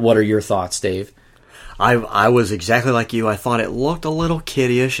 Well, what are your thoughts, Dave? I was exactly like you. I thought it looked a little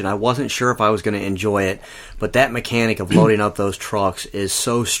kiddyish, and I wasn't sure if I was going to enjoy it. But that mechanic of loading up those trucks is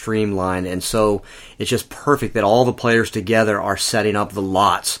so streamlined, and so it's just perfect that all the players together are setting up the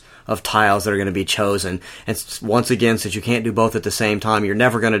lots of tiles that are going to be chosen. And once again, since you can't do both at the same time, you're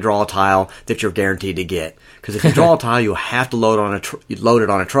never going to draw a tile that you're guaranteed to get. Because if you draw a tile, you have to load it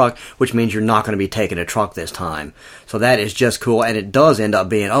on a truck, which means you're not going to be taking a truck this time. So that is just cool, and it does end up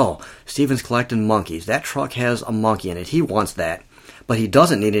being, Steven's collecting monkeys. That truck has a monkey in it. He wants that. But he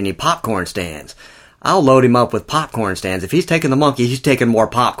doesn't need any popcorn stands. I'll load him up with popcorn stands. If he's taking the monkey, he's taking more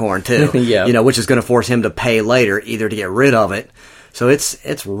popcorn too. Which is going to force him to pay later, either to get rid of it. So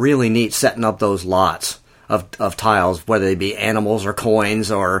it's really neat setting up those lots of tiles, whether they be animals or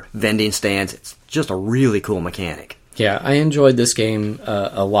coins or vending stands. It's just a really cool mechanic. Yeah, I enjoyed this game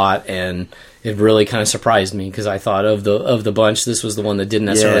a lot, and it really kind of surprised me because I thought of the bunch, this was the one that didn't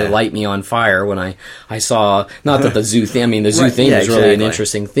necessarily light me on fire when I saw, not that the zoo theme, I mean, the zoo theme is really an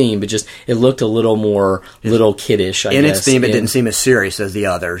interesting theme, but just it looked a little more little kiddish, I guess. In its theme, it didn't seem as serious as the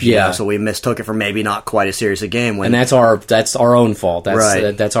others. You know, so we mistook it for maybe not quite as serious a game. And that's our own fault. That's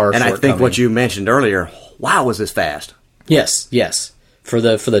our And shortcoming. I think what you mentioned earlier, wow, was this fast. Yes. For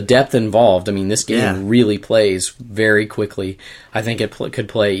the depth involved, I mean, this game really plays very quickly. I think it could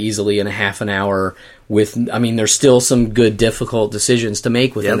play easily in a half an hour there's still some good difficult decisions to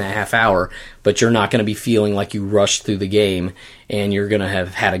make within that half hour, but you're not going to be feeling like you rushed through the game, and you're going to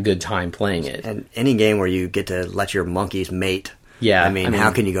have had a good time playing it. And any game where you get to let your monkeys mate, I mean,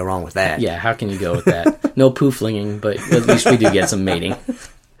 how can you go wrong with that? Yeah, how can you go with that? No pooflinging, but at least we do get some mating.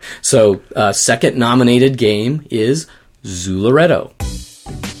 So, second nominated game is Zoolaretto.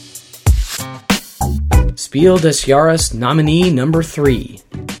 Spiel des Jahres nominee number 3.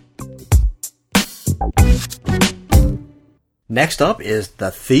 Next up is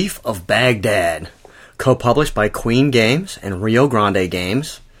The Thief of Baghdad, co-published by Queen Games and Rio Grande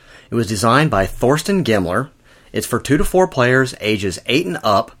Games. It was designed by Thorsten Gimler. It's for 2 to 4 players, ages 8 and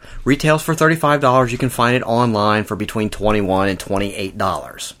up. Retails for $35. You can find it online for between $21 and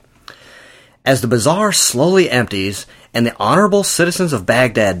 $28. As the bazaar slowly empties and the honorable citizens of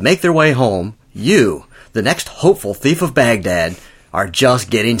Baghdad make their way home, you, the next hopeful thief of Baghdad, are just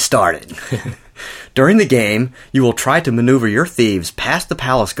getting started. During the game, you will try to maneuver your thieves past the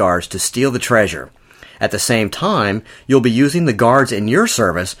palace guards to steal the treasure. At the same time, you'll be using the guards in your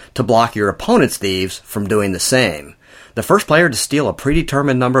service to block your opponent's thieves from doing the same. The first player to steal a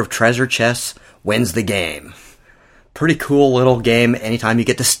predetermined number of treasure chests wins the game. Pretty cool little game anytime you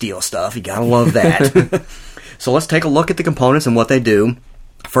get to steal stuff. You gotta love that. So let's take a look at the components and what they do.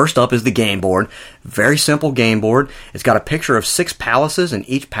 First up is the game board. Very simple game board. It's got a picture of 6 palaces, and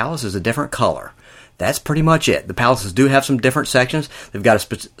each palace is a different color. That's pretty much it. The palaces do have some different sections. They've got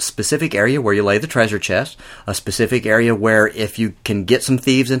a specific area where you lay the treasure chest, a specific area where if you can get some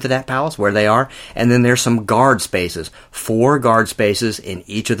thieves into that palace, where they are, and then there's some guard spaces. 4 guard spaces in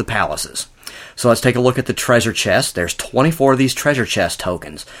each of the palaces. So let's take a look at the treasure chest. There's 24 of these treasure chest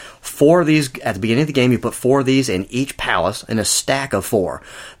tokens. 4 of these, at the beginning of the game, you put 4 of these in each palace in a stack of 4.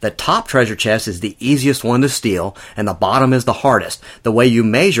 The top treasure chest is the easiest one to steal, and the bottom is the hardest. The way you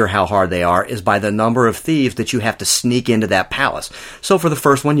measure how hard they are is by the number of thieves that you have to sneak into that palace. So for the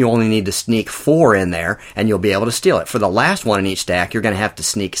first one, you only need to sneak 4 in there, and you'll be able to steal it. For the last one in each stack, you're going to have to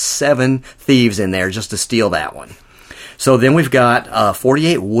sneak 7 thieves in there just to steal that one. So then we've got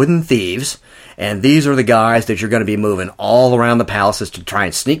 48 wooden thieves. And these are the guys that you're going to be moving all around the palaces to try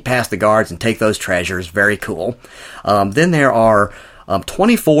and sneak past the guards and take those treasures. Very cool. Then there are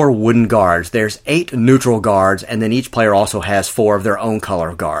 24 wooden guards. There's 8 neutral guards, and then each player also has 4 of their own color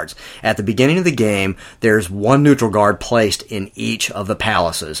of guards. At the beginning of the game, there's 1 neutral guard placed in each of the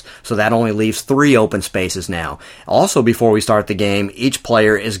palaces. So that only leaves 3 open spaces now. Also, before we start the game, each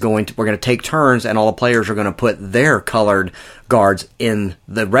player we're going to take turns, and all the players are going to put their colored guards in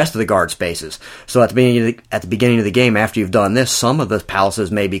the rest of the guard spaces. So at the beginning of the game, after you've done this, some of the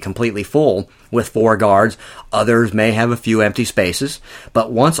palaces may be completely full with 4 guards. Others may have a few empty spaces.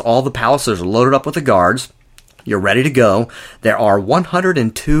 But once all the palaces are loaded up with the guards, you're ready to go. There are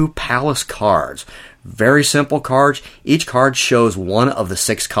 102 palace cards. Very simple cards. Each card shows one of the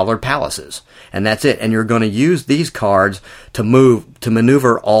 6 colored palaces. And that's it. And you're going to use these cards to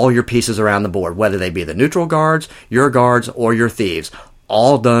maneuver all your pieces around the board, whether they be the neutral guards, or your thieves.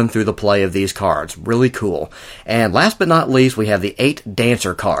 All done through the play of these cards. Really cool. And last but not least, we have the 8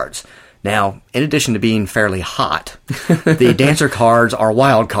 dancer cards. Now, in addition to being fairly hot, the dancer cards are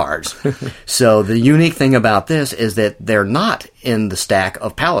wild cards. So the unique thing about this is that they're not in the stack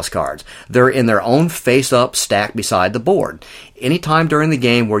of palace cards. They're in their own face-up stack beside the board. Anytime during the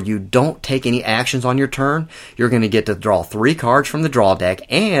game where you don't take any actions on your turn, you're going to get to draw 3 cards from the draw deck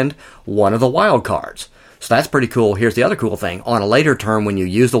and 1 of the wild cards. So that's pretty cool. Here's the other cool thing. On a later turn, when you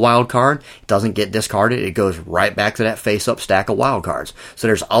use the wild card, it doesn't get discarded. It goes right back to that face-up stack of wild cards. So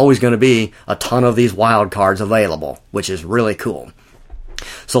there's always going to be a ton of these wild cards available, which is really cool.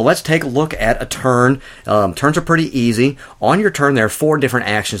 So let's take a look at a turn. Turns are pretty easy. On your turn, there are 4 different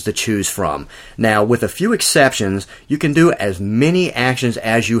actions to choose from. Now, with a few exceptions, you can do as many actions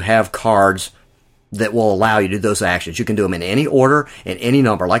as you have cards that will allow you to do those actions. You can do them in any order, in any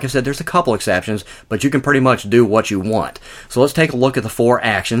number. Like I said, there's a couple exceptions, but you can pretty much do what you want. So let's take a look at the 4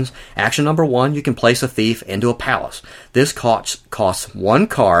 actions. Action number 1, you can place a thief into a palace. This costs 1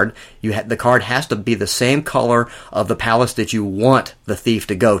 card. The card has to be the same color of the palace that you want the thief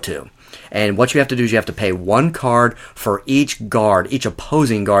to go to. And what you have to do is you have to pay 1 card for each guard, each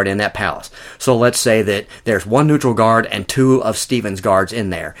opposing guard in that palace. So let's say that there's 1 neutral guard and 2 of Steven's guards in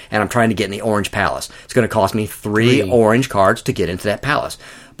there, and I'm trying to get in the orange palace. It's going to cost me 3 orange cards to get into that palace.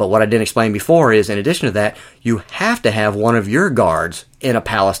 But what I didn't explain before is, in addition to that, you have to have one of your guards in a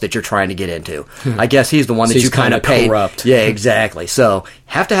palace that you're trying to get into. I guess he's the one that you kind of paid. Corrupt. Yeah, exactly. So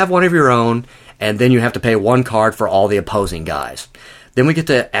have to have one of your own, and then you have to pay 1 card for all the opposing guys. Then we get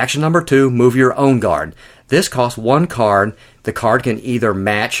to action number 2, move your own guard. This costs 1 card. The card can either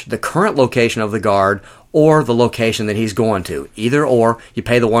match the current location of the guard or the location that he's going to. Either or, you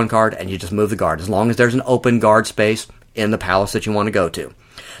pay the 1 card and you just move the guard, as long as there's an open guard space in the palace that you want to go to.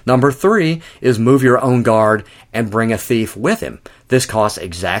 Number 3 is move your own guard and bring a thief with him. This costs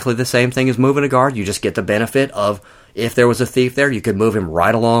exactly the same thing as moving a guard. You just get the benefit of, if there was a thief there, you could move him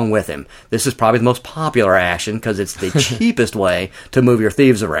right along with him. This is probably the most popular action because it's the cheapest way to move your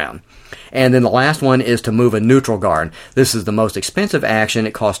thieves around. And then the last one is to move a neutral guard. This is the most expensive action.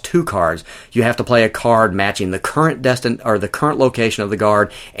 It costs 2 cards. You have to play a card matching the current the current location of the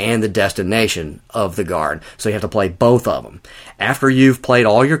guard and the destination of the guard. So you have to play both of them. After you've played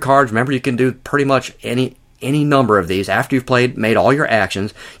all your cards, remember you can do pretty much any number of these. After you've made all your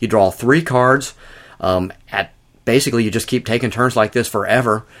actions, you draw 3 cards. Basically, you just keep taking turns like this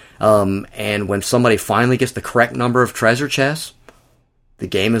forever, and when somebody finally gets the correct number of treasure chests, the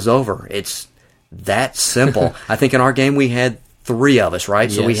game is over. It's that simple. I think in our game we had 3 of us,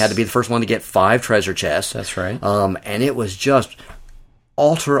 right? So we had to be the first one to get 5 treasure chests. That's right. And it was just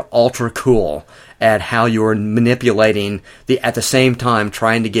ultra cool at how you were manipulating at the same time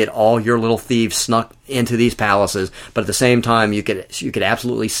trying to get all your little thieves snuck into these palaces, but at the same time you could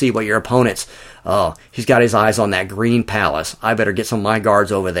absolutely see what your opponent's, he's got his eyes on that green palace. I better get some of my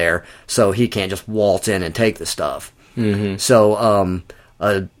guards over there so he can't just waltz in and take the stuff. Mm-hmm. So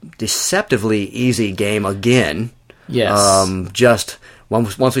a deceptively easy game again. Yes. Just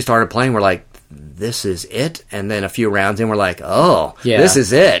once we started playing, we're like, this is it, and then a few rounds in, we're like, this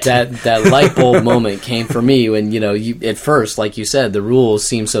is it. That light bulb moment came for me when, you at first, like you said, the rules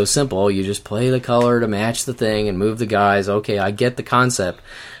seem so simple. You just play the color to match the thing and move the guys. Okay, I get the concept.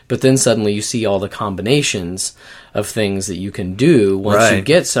 But then suddenly you see all the combinations of things that you can do once you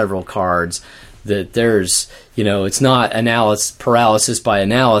get several cards. That there's, it's not paralysis by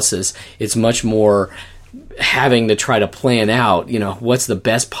analysis. It's much more having to try to plan out, what's the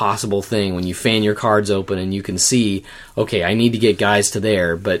best possible thing when you fan your cards open and you can see, okay, I need to get guys to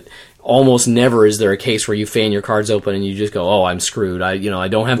there, but almost never is there a case where you fan your cards open and you just go, I'm screwed. I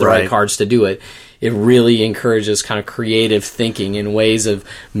don't have the right cards to do it. It really encourages kind of creative thinking in ways of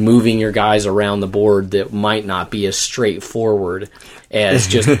moving your guys around the board that might not be as straightforward as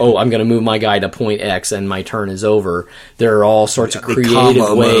just, I'm going to move my guy to point X and my turn is over. There are all sorts of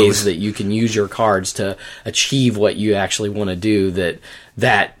creative ways that you can use your cards to achieve what you actually want to do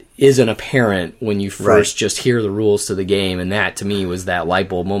that isn't apparent when you first just hear the rules to the game, and that to me was that light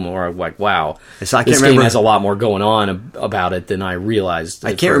bulb moment where I'm like, wow, this game has a lot more going on about it than I realized.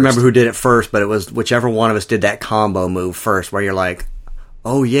 I can't remember who did it first, but it was whichever one of us did that combo move first, where you're like,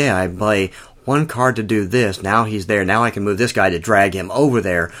 oh yeah, I play 1 card to do this, now he's there, now I can move this guy to drag him over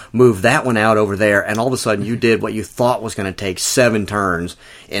there, move that one out over there, and all of a sudden you did what you thought was going to take 7 turns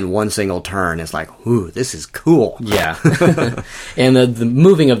in 1 single turn. It's like, ooh, this is cool. Yeah. And the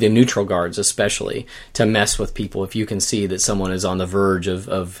moving of the neutral guards especially to mess with people if you can see that someone is on the verge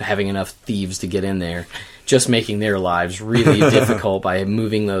of having enough thieves to get in there, just making their lives really difficult by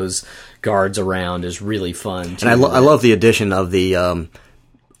moving those guards around is really fun. And I love the addition of the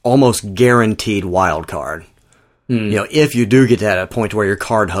almost guaranteed wild card. If you do get to that point where you're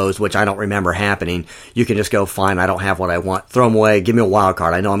card hosed, which I don't remember happening, you can just go, fine, I don't have what I want, throw them away, give me a wild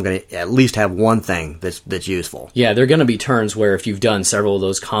card. I know I'm going to at least have one thing that's useful. Yeah, there are going to be turns where if you've done several of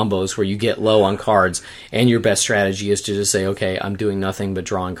those combos where you get low on cards, and your best strategy is to just say, okay, I'm doing nothing but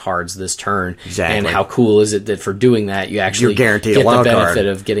drawing cards this turn. Exactly. And how cool is it that for doing that, you actually get the benefit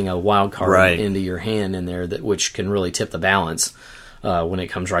of getting a wild card into your hand in there, which can really tip the balance when it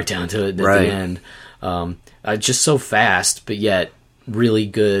comes right down to it at the end. Just so fast, but yet really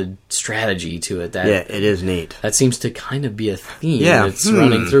good strategy to it. It is neat. That seems to kind of be a theme that's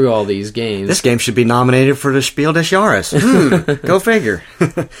running through all these games. This game should be nominated for the Spiel des Jahres. Go figure.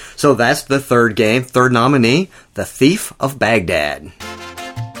 So that's the third game, third nominee, The Thief of Baghdad.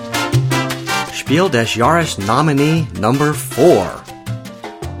 Spiel des Jahres nominee number 4.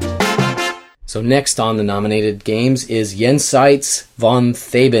 So next on the nominated games is Jenseits von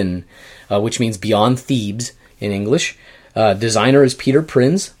Theben, which means Beyond Thebes in English. Designer is Peter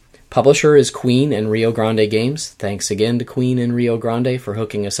Prinz. Publisher is Queen and Rio Grande Games. Thanks again to Queen and Rio Grande for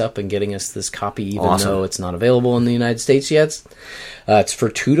hooking us up and getting us this copy, even though it's not available in the United States yet. It's for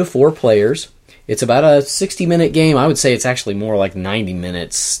 2 to 4 players. It's about a 60-minute game. I would say it's actually more like 90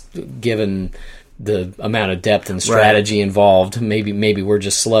 minutes, given the amount of depth and strategy involved. Maybe we're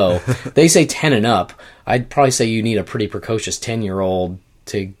just slow. They say 10 and up. I'd probably say you need a pretty precocious 10-year-old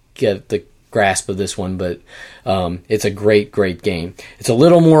to get the grasp of this one, but it's a great game. It's a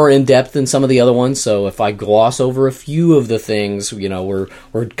little more in-depth than some of the other ones, so if I gloss over a few of the things, we're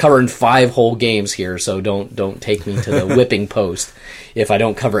covering 5 whole games here, so don't take me to the whipping post if I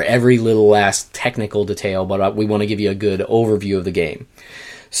don't cover every little last technical detail, but we want to give you a good overview of the game.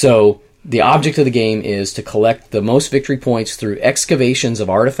 So the object of the game is to collect the most victory points through excavations of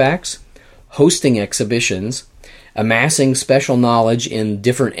artifacts, hosting exhibitions, amassing special knowledge in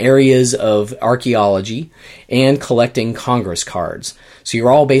different areas of archaeology, and collecting Congress cards. So you're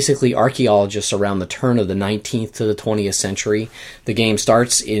all basically archaeologists around the turn of the 19th to the 20th century. The game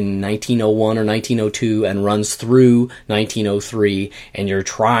starts in 1901 or 1902 and runs through 1903, and you're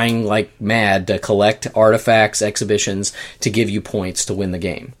trying like mad to collect artifacts, exhibitions, to give you points to win the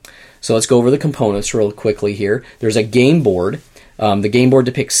game. So let's go over the components real quickly here. There's a game board. The game board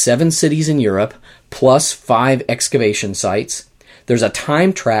depicts 7 cities in Europe, plus 5 excavation sites. There's a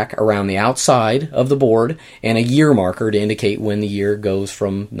time track around the outside of the board and a year marker to indicate when the year goes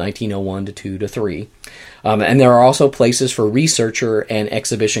from 1901 to 2 to 3. And there are also places for researcher and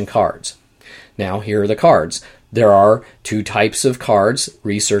exhibition cards. Now, here are the cards. There are 2 types of cards,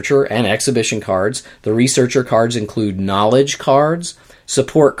 researcher and exhibition cards. The researcher cards include knowledge cards,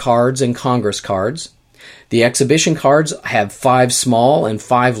 support cards, and Congress cards. The exhibition cards have 5 small and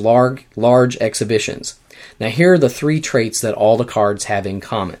 5 large exhibitions. Now here are the 3 traits that all the cards have in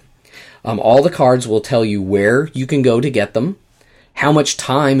common. All the cards will tell you where you can go to get them, how much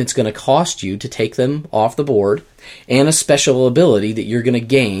time it's going to cost you to take them off the board, and a special ability that you're going to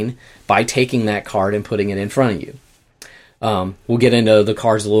gain by taking that card and putting it in front of you. We'll get into the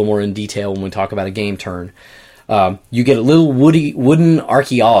cards a little more in detail when we talk about a game turn. You get a little wooden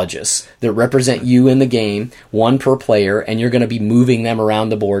archaeologists that represent you in the game, 1 per player, and you're going to be moving them around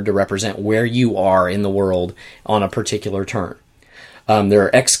the board to represent where you are in the world on a particular turn. There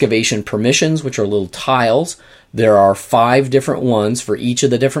are excavation permissions, which are little tiles. There are 5 different ones for each of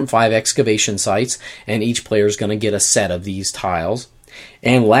the different 5 excavation sites, and each player is going to get a set of these tiles.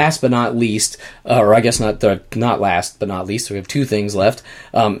 And last but not least, or I guess not last but not least, we have 2 things left.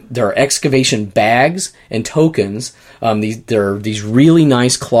 There are excavation bags and tokens. There are these really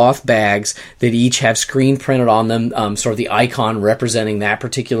nice cloth bags that each have screen printed on them, sort of the icon representing that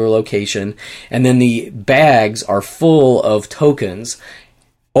particular location. And then the bags are full of tokens.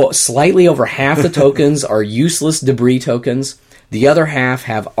 Slightly over half the tokens are useless debris tokens. The other half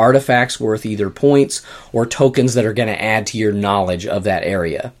have artifacts worth either points or tokens that are going to add to your knowledge of that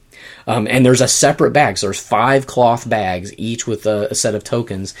area. And there's a separate bag. So there's 5 cloth bags, each with a set of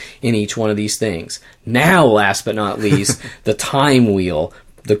tokens in each one of these things. Now, last but not least, the time wheel.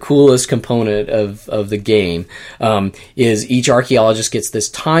 The coolest component of the game is each archaeologist gets this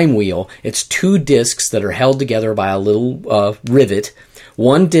time wheel. It's 2 discs that are held together by a little rivet.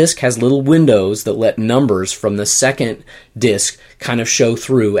 1 disc has little windows that let numbers from the second disc kind of show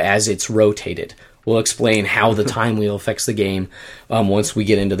through as it's rotated. We'll explain how the time wheel affects the game once we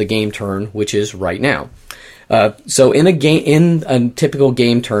get into the game turn, which is right now. So in a typical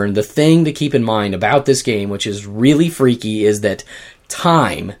game turn, the thing to keep in mind about this game, which is really freaky, is that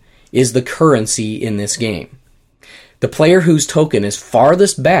time is the currency in this game. The player whose token is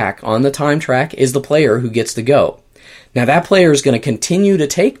farthest back on the time track is the player who gets to go. Now that player is going to continue to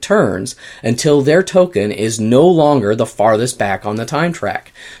take turns until their token is no longer the farthest back on the time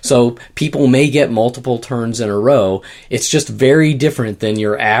track. So people may get multiple turns in a row. It's just very different than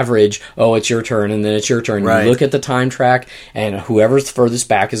your average, it's your turn and then it's your turn. Right. You look at the time track and whoever's furthest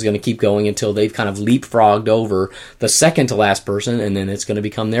back is going to keep going until they've kind of leapfrogged over the second to last person, and then it's going to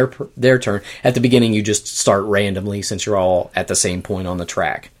become their turn. At the beginning you just start randomly since you're all at the same point on the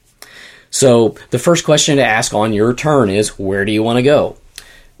track. So the first question to ask on your turn is, where do you want to go?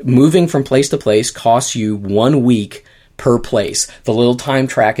 Moving from place to place costs you 1 week per place. The little time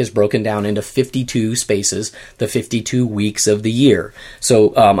track is broken down into 52 spaces, the 52 weeks of the year. So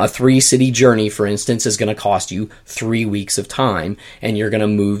a 3-city journey, for instance, is going to cost you 3 weeks of time, and you're going to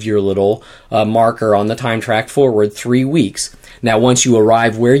move your little marker on the time track forward 3 weeks. Now, once you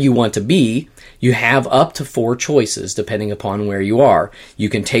arrive where you want to be, you have up to 4 choices depending upon where you are. You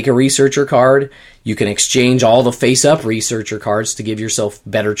can take a researcher card. You can exchange all the face-up researcher cards to give yourself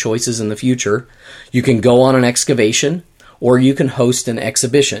better choices in the future. You can go on an excavation, or you can host an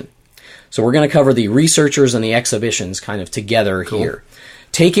exhibition. So we're going to cover the researchers and the exhibitions kind of together here.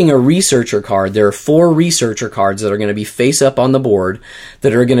 Taking a researcher card, there are 4 researcher cards that are going to be face up on the board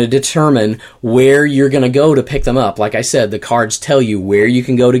that are going to determine where you're going to go to pick them up. Like I said, the cards tell you where you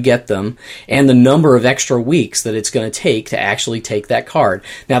can go to get them and the number of extra weeks that it's going to take to actually take that card.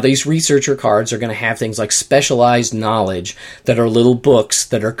 Now, these researcher cards are going to have things like specialized knowledge that are little books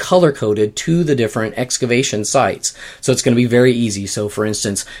that are color-coded to the different excavation sites. So it's going to be very easy. So, for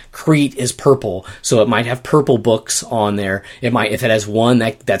instance, Crete is purple, so it might have purple books on there. It might, if it has one,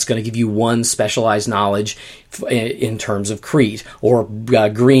 that's going to give you one specialized knowledge in terms of Crete, or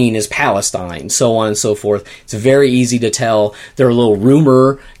green is Palestine, so on and so forth. It's very easy to tell. There are little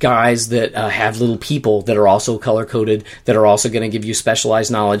rumor guys that have little people that are also color-coded that are also going to give you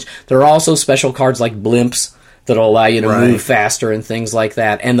specialized knowledge. There are also special cards like blimps that'll allow you to move faster and things like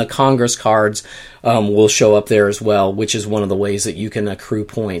that. And the Congress cards will show up there as well, which is one of the ways that you can accrue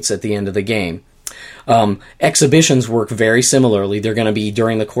points at the end of the game. Exhibitions work very similarly. They're going to be,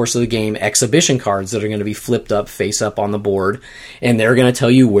 during the course of the game, exhibition cards that are going to be flipped up, face up on the board, and they're going to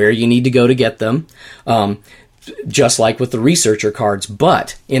tell you where you need to go to get them, just like with the researcher cards.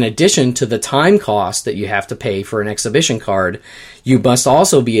 But in addition to the time cost that you have to pay for an exhibition card, you must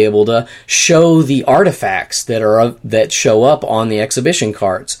also be able to show the artifacts that show up on the exhibition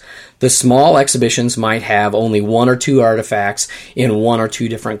cards. The small exhibitions might have only 1 or 2 artifacts in 1 or 2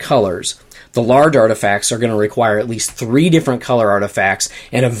 different colors. The large artifacts are going to require at least 3 different color artifacts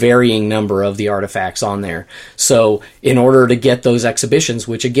and a varying number of the artifacts on there. So in order to get those exhibitions,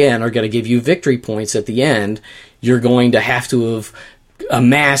 which again are going to give you victory points at the end, you're going to have to have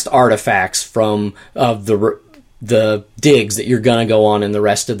amassed artifacts from the digs that you're going to go on in the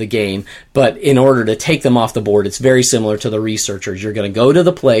rest of the game. But in order to take them off the board, it's very similar to the researchers. You're going to go to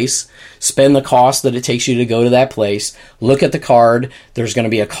the place, spend the cost that it takes you to go to that place, look at the card. There's going to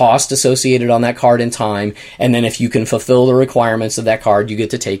be a cost associated on that card in time, and then if you can fulfill the requirements of that card, you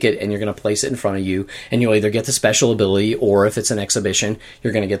get to take it and you're going to place it in front of you, and you'll either get the special ability, or if it's an exhibition,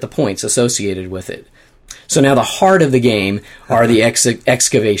 you're going to get the points associated with it. So now the heart of the game are the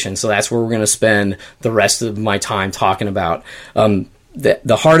excavations. So that's where we're going to spend the rest of my time talking about.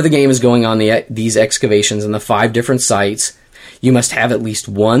 The heart of the game is going on these excavations in the 5 different sites. You must have at least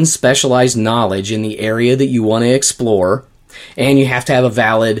 1 specialized knowledge in the area that you want to explore, and you have to have a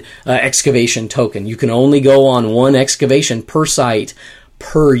valid excavation token. You can only go on 1 excavation per site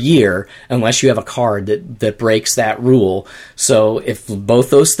per year unless you have a card that breaks that rule. So if both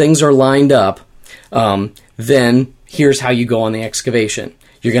those things are lined up, then here's how you go on the excavation.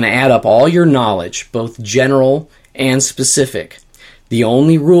 You're going to add up all your knowledge, both general and specific. The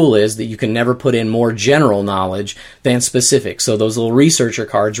only rule is that you can never put in more general knowledge than specific. So those little researcher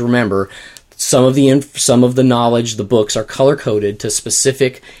cards, remember, some of the knowledge, the books, are color-coded to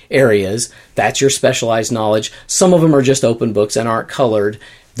specific areas. That's your specialized knowledge. Some of them are just open books and aren't colored.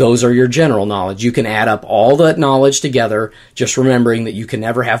 Those are your general knowledge. You can add up all that knowledge together, just remembering that you can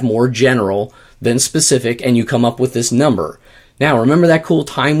never have more general than specific, and you come up with this number. Now, remember that cool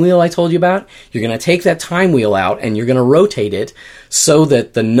time wheel I told you about? You're going to take that time wheel out, and you're going to rotate it so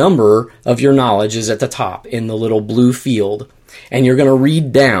that the number of your knowledge is at the top in the little blue field, and you're going to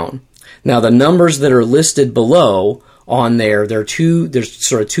read down. Now, the numbers that are listed below on there, there's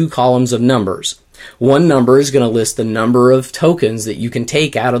sort of 2 columns of numbers. One number is going to list the number of tokens that you can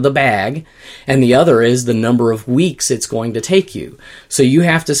take out of the bag, and the other is the number of weeks it's going to take you. So you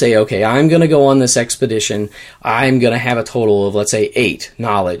have to say, okay, I'm going to go on this expedition. I'm going to have a total of, let's say, 8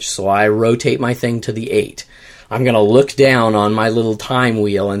 knowledge. So I rotate my thing to the 8. I'm going to look down on my little time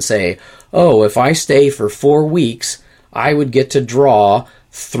wheel and say, oh, if I stay for 4 weeks, I would get to draw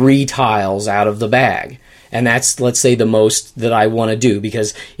 3 tiles out of the bag. And that's, let's say, the most that I want to do,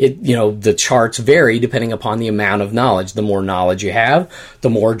 because the charts vary depending upon the amount of knowledge. The more knowledge you have, the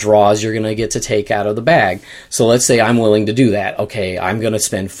more draws you're going to get to take out of the bag. So let's say I'm willing to do that. Okay, I'm going to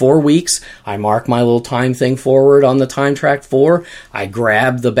spend 4 weeks. I mark my little time thing forward on the time track 4. I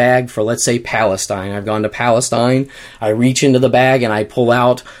grab the bag for, let's say, Palestine. I've gone to Palestine. I reach into the bag and I pull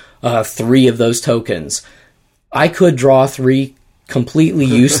out 3 of those tokens. I could draw 3 completely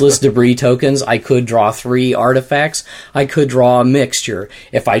useless debris tokens, I could draw 3 artifacts. I could draw a mixture.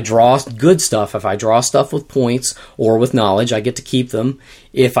 If I draw good stuff, if I draw stuff with points or with knowledge, I get to keep them.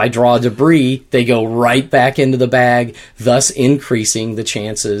 If I draw debris, they go right back into the bag, thus increasing the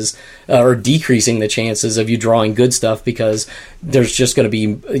chances or decreasing the chances of you drawing good stuff, because there's just going to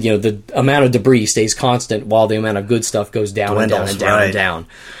be, the amount of debris stays constant while the amount of good stuff goes down and down and down and down.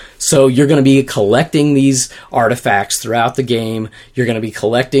 So you're going to be collecting these artifacts throughout the game. You're going to be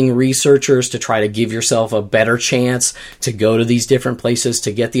collecting researchers to try to give yourself a better chance to go to these different places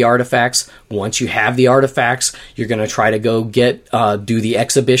to get the artifacts. Once you have the artifacts, you're going to try to go do the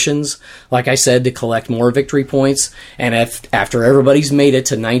exhibitions, like I said, to collect more victory points. And after everybody's made it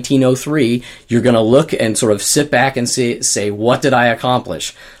to 1903, you're going to look and sort of sit back and say, what did I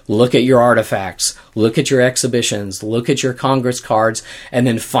accomplish? Look at your artifacts, look at your exhibitions, look at your Congress cards, and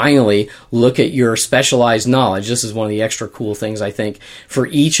then finally look at your specialized knowledge. This is one of the extra cool things, I think. For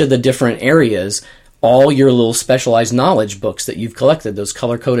each of the different areas, all your little specialized knowledge books that you've collected, those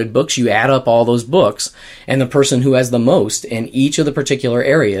color-coded books, you add up all those books, and the person who has the most in each of the particular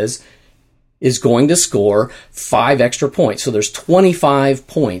areas is going to score 5 extra points. So there's 25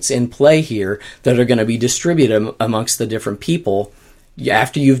 points in play here that are going to be distributed amongst the different people.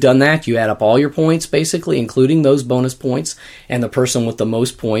 After you've done that, you add up all your points, basically, including those bonus points, and the person with the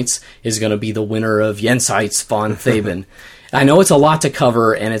most points is going to be the winner of Jenseits von Theben. I know it's a lot to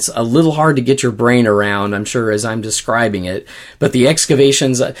cover, and it's a little hard to get your brain around, I'm sure, as I'm describing it. But the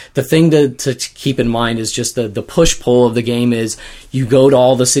excavations, the thing to keep in mind is just the push-pull of the game is you go to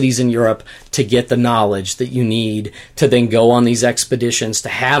all the cities in Europe to get the knowledge that you need to then go on these expeditions, to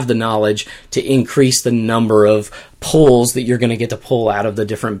have the knowledge to increase the number of pulls that you're going to get to pull out of the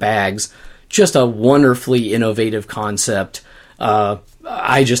different bags. Just a wonderfully innovative concept.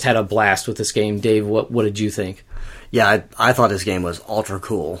 I just had a blast with this game. Dave, what did you think? Yeah, I thought this game was ultra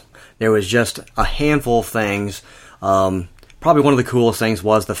cool. There was just a handful of things. Probably one of the coolest things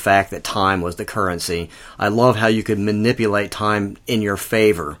was the fact that time was the currency. I love how you could manipulate time in your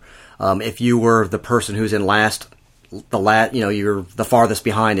favor. If you were the person who's in you're the farthest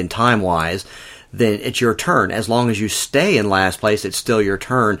behind in time-wise, then it's your turn. As long as you stay in last place, it's still your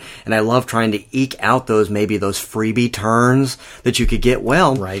turn. And I love trying to eke out those freebie turns that you could get.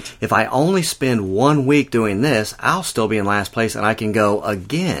 Well, right. If I only spend 1 week doing this, I'll still be in last place and I can go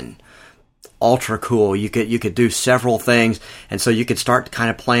again. Ultra cool. You could do several things, and so you could start kind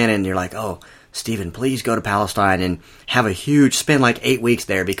of planning, and you're like, oh, Stephen, please go to Palestine and spend like 8 weeks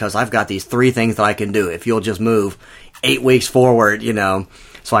there, because I've got these 3 things that I can do if you'll just move 8 weeks forward,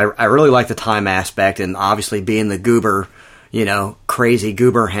 So I really like the time aspect, and obviously being the goober, crazy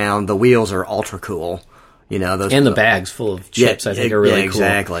goober hound, the wheels are ultra cool. And the bags full of chips, I think, are really cool.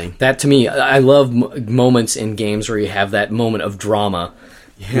 Exactly. That, to me, I love moments in games where you have that moment of drama,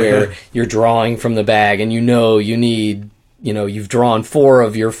 where you're drawing from the bag, and you need, you've drawn 4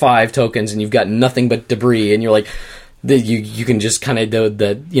 of your 5 tokens, and you've got nothing but debris, and you're like, you can just kind of do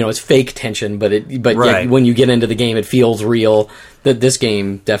that. It's fake tension, but right. When you get into the game, it feels real. That this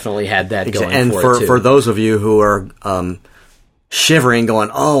game definitely had that going. And for it too. For those of you who are shivering, going,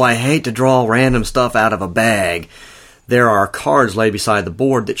 "Oh, I hate to draw random stuff out of a bag," there are cards laid beside the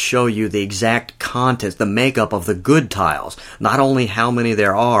board that show you the exact contents, the makeup of the good tiles. Not only how many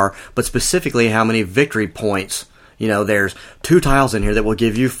there are, but specifically how many victory points. There's 2 tiles in here that will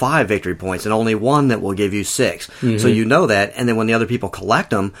give you 5 victory points, and only 1 that will give you 6. Mm-hmm. So you know that, and then when the other people collect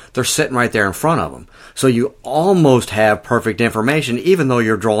them, they're sitting right there in front of them. So you almost have perfect information, even though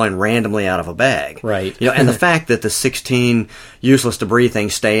you're drawing randomly out of a bag. Right. And the fact that the 16 useless debris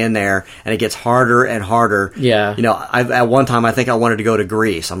things stay in there, and it gets harder and harder. Yeah. At one time, I think I wanted to go to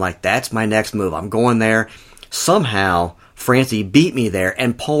Greece. I'm like, that's my next move. I'm going there. Somehow, Francie beat me there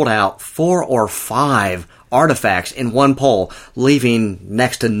and pulled out 4 or 5 artifacts in one pull, leaving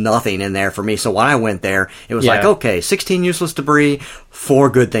next to nothing in there for me. So when I went there, it was like, okay, 16 useless debris, 4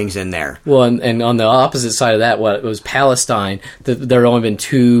 good things in there. Well, and on the opposite side of that, it was Palestine. There had only been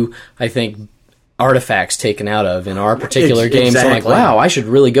 2, I think, artifacts taken out of in our particular game. Exactly. So I'm like, wow, I should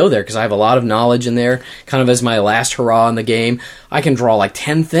really go there because I have a lot of knowledge in there, kind of as my last hurrah in the game. I can draw like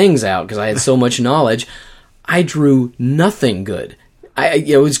 10 things out because I had so much knowledge. I drew nothing good.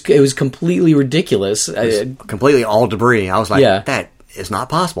 It was completely ridiculous. Completely all debris. I was like, that is not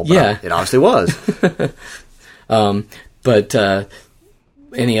possible. But it obviously was. But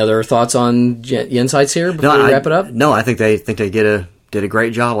any other thoughts on Jenseits here before we wrap it up? No, I think they did a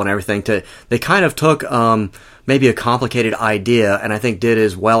great job on everything. They kind of took maybe a complicated idea, and I think did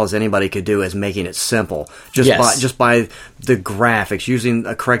as well as anybody could do as making it simple. Just by the graphics, using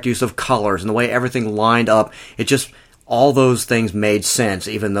a correct use of colors, and the way everything lined up. It just all those things made sense,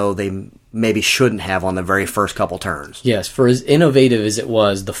 even though they maybe shouldn't have on the very first couple turns. Yes, for as innovative as it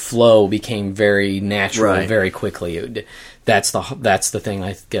was, the flow became very natural very quickly. That's the thing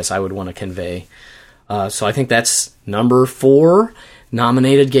I guess I would want to convey. So I think that's number 4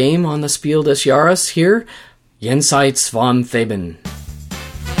 nominated game on the Spiel des Jahres here, Jenseits von Theben.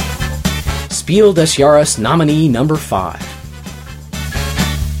 Spiel des Jahres nominee number 5.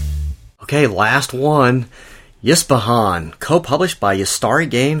 Okay, last one. Yspahan, co-published by Ystari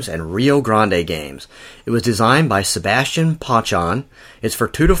Games and Rio Grande Games. It was designed by Sebastian Pachon. It's for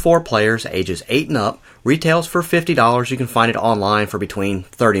 2 to 4 players, ages 8 and up. Retails for $50. You can find it online for between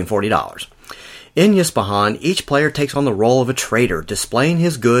 $30 and $40. In Yspahan, each player takes on the role of a trader, displaying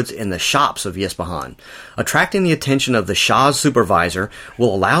his goods in the shops of Yspahan. Attracting the attention of the Shah's supervisor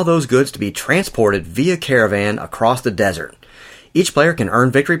will allow those goods to be transported via caravan across the desert. Each player can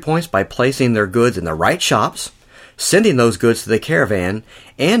earn victory points by placing their goods in the right shops, sending those goods to the caravan,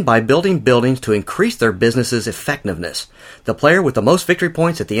 and by building buildings to increase their business's effectiveness. The player with the most victory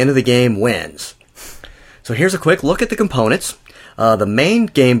points at the end of the game wins. So here's a quick look at the components. The main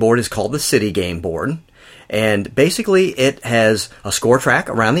game board is called the City Game Board. And basically it has a score track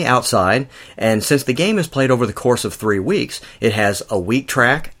around the outside, and since the game is played over the course of 3 weeks, it has a week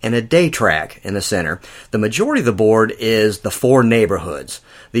track and a day track in the center. The majority of the board is the 4 neighborhoods.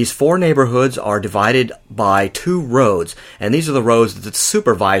 These 4 neighborhoods are divided by 2 roads, and these are the roads that the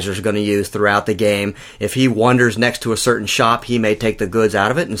supervisor is going to use throughout the game. If he wanders next to a certain shop, he may take the goods out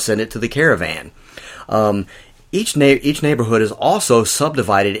of it and send it to the caravan. Each neighborhood is also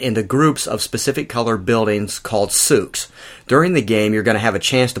subdivided into groups of specific colored buildings called souks. During the game, you're going to have a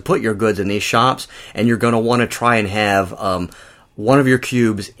chance to put your goods in these shops, and you're going to want to try and have one of your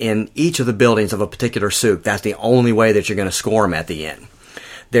cubes in each of the buildings of a particular souk. That's the only way that you're going to score them at the end.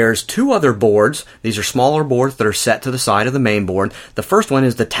 There's 2 other boards. These are smaller boards that are set to the side of the main board. The first one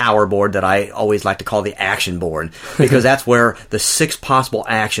is the tower board that I always like to call the action board, because that's where the 6 possible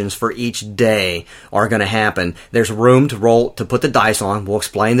actions for each day are going to happen. There's room to put the dice on. We'll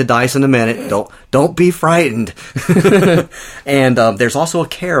explain the dice in a minute. Don't be frightened. And there's also a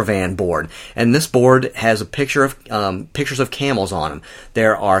caravan board, and this board has a pictures of camels on them.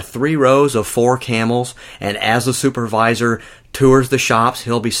 There are 3 rows of 4 camels, and as the supervisor tours the shops,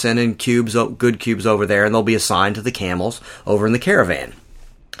 he'll be sending good cubes over there, and they'll be assigned to the camels over in the caravan.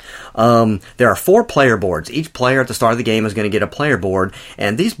 There are 4 player boards. Each player at the start of the game is going to get a player board,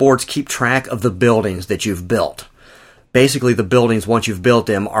 and these boards keep track of the buildings that you've built. Basically, the buildings, once you've built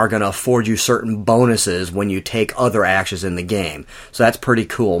them, are going to afford you certain bonuses when you take other actions in the game. So that's pretty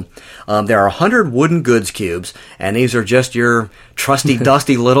cool. There are 100 wooden goods cubes, and these are just your trusty,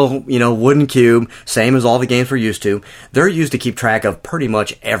 dusty little, wooden cube, same as all the games we're used to. They're used to keep track of pretty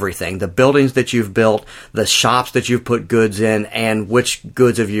much everything. The buildings that you've built, the shops that you've put goods in, and which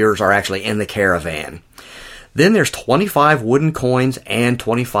goods of yours are actually in the caravan. Then there's 25 wooden coins and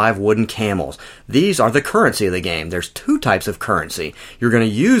 25 wooden camels. These are the currency of the game. There's 2 types of currency. You're going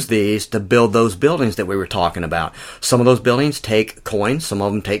to use these to build those buildings that we were talking about. Some of those buildings take coins, some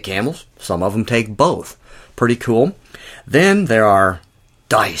of them take camels, some of them take both. Pretty cool. Then there are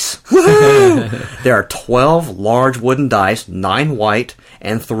dice. There are 12 large wooden dice, 9 white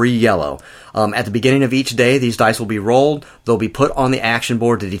and 3 yellow. At the beginning of each day, these dice will be rolled. They'll be put on the action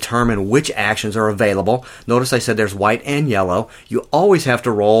board to determine which actions are available. Notice I said there's white and yellow. You always have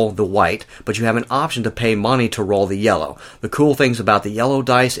to roll the white, but you have an option to pay money to roll the yellow. The cool things about the yellow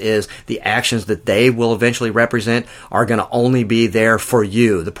dice is the actions that they will eventually represent are going to only be there for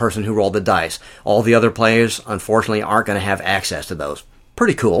you, the person who rolled the dice. All the other players, unfortunately, aren't going to have access to those.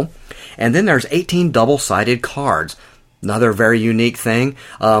 Pretty cool. And then there's 18 double-sided cards. Another very unique thing.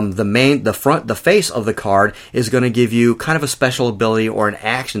 The face of the card is going to give you kind of a special ability or an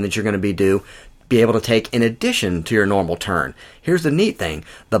action that you're going to be able to take in addition to your normal turn. Here's the neat thing.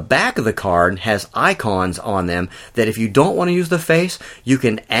 The back of the card has icons on them that if you don't want to use the face, you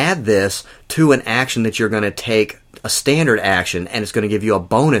can add this to an action that you're going to take, a standard action, and it's going to give you a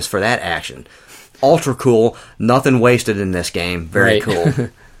bonus for that action. Ultra cool. Nothing wasted in this game. Very cool.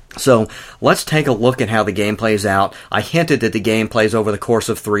 So let's take a look at how the game plays out. I hinted that the game plays over the course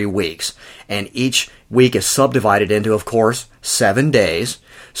of 3 weeks, and each week is subdivided into, of course, 7 days.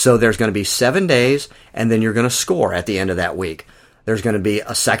 So there's going to be 7 days, and then you're going to score at the end of that week. There's going to be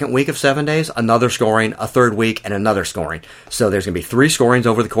a second week of 7 days, another scoring, a third week, and another scoring. So there's going to be 3 scorings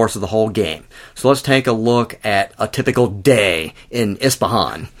over the course of the whole game. So let's take a look at a typical day in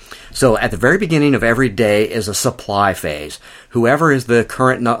Ispahan. So at the very beginning of every day is a supply phase. Whoever is the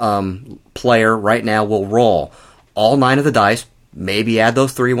current player right now will roll all 9 of the dice, maybe add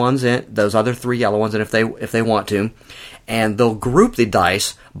those those other 3 yellow ones in if they want to, and they'll group the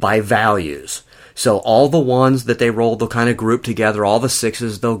dice by values. So all the ones that they roll, they'll kind of group together. All the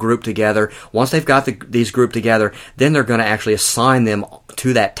 6s, they'll group together. Once they've got these grouped together, then they're going to actually assign them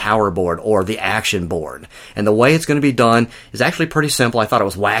to that tower board or the action board. And the way it's going to be done is actually pretty simple. I thought it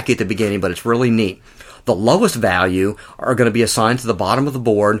was wacky at the beginning, but it's really neat. The lowest value are going to be assigned to the bottom of the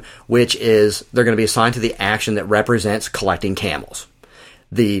board, which is they're going to be assigned to the action that represents collecting camels.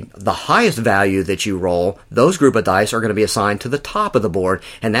 The highest value that you roll, those group of dice are going to be assigned to the top of the board,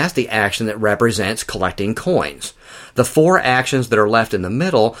 and that's the action that represents collecting coins. The 4 actions that are left in the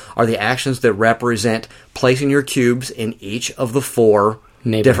middle are the actions that represent placing your cubes in each of the 4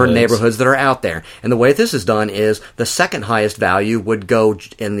 different neighborhoods that are out there. And the way this is done is the second highest value would go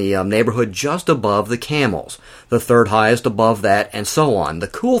in the neighborhood just above the camels, the third highest above that, and so on. The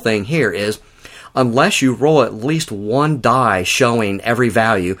cool thing here is, unless you roll at least 1 die showing every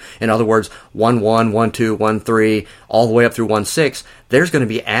value, in other words, 1, 1, 1, 2, 1, 3, all the way up through 1, 6, there's going to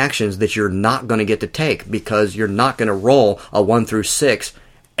be actions that you're not going to get to take because you're not going to roll a 1 through 6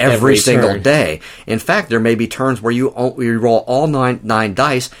 every single day. In fact, there may be turns where you roll all 9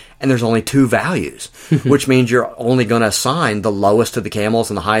 dice and there's only 2 values, which means you're only going to assign the lowest to the camels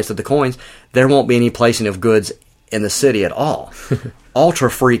and the highest to the coins. There won't be any placing of goods in the city at all.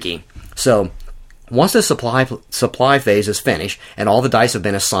 Ultra freaky. So once the supply phase is finished and all the dice have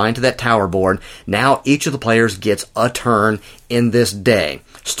been assigned to that tower board, now each of the players gets a turn in this day.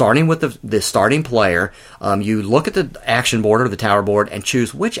 Starting with the starting player, you look at the action board or the tower board and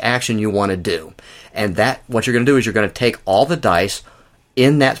choose which action you want to do. And what you're going to do is you're going to take all the dice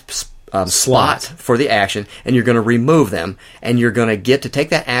in that slot for the action, and you're going to remove them, and you're going to get to take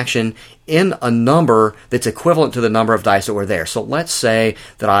that action in a number that's equivalent to the number of dice that were there. So let's say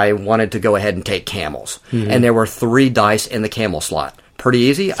that I wanted to go ahead and take camels, and there were 3 dice in the camel slot. Pretty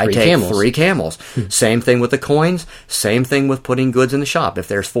easy. I take 3 camels. Same thing with the coins. Same thing with putting goods in the shop. If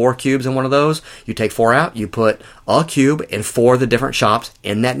there's 4 cubes in one of those, you take 4 out, you put a cube in 4 of the different shops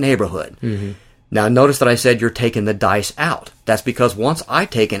in that neighborhood. Now, notice that I said you're taking the dice out. That's because once I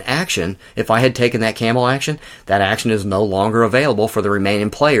take an action, if I had taken that camel action, that action is no longer available for the remaining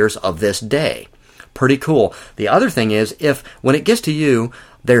players of this day. Pretty cool. The other thing is, when it gets to you,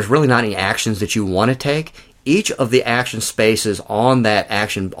 there's really not any actions that you want to take. Each of the action spaces on that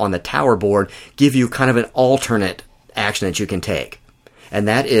action on the tower board give you kind of an alternate action that you can take. And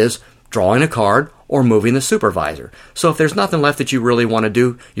that is drawing a card or moving the supervisor. So if there's nothing left that you really want to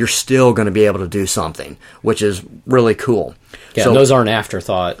do, you're still going to be able to do something, which is really cool. Yeah, so, those aren't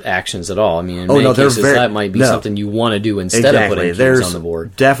afterthought actions at all. I mean, in many cases, that might be something you want to do instead of putting cubes on the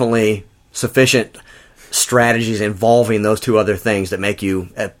board. Definitely sufficient strategies involving those 2 other things that make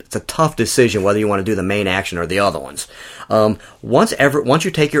it's a tough decision whether you want to do the main action or the other ones. Once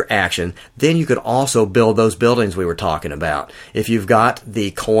you take your action, then you could also build those buildings we were talking about. If you've got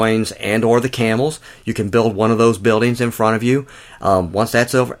the coins and or the camels, you can build one of those buildings in front of you. Once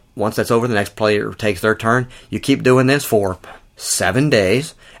that's over, the next player takes their turn. You keep doing this for 7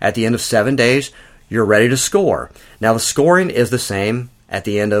 days. At the end of 7 days, you're ready to score. Now, the scoring is the same at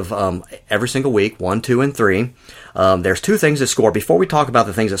the end of every single week, 1, 2, and 3. There's 2 things that score. Before we talk about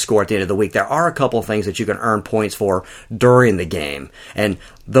the things that score at the end of the week, there are a couple of things that you can earn points for during the game. And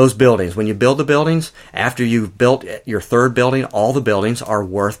those buildings, when you build the buildings, after you've built your 3rd building, all the buildings are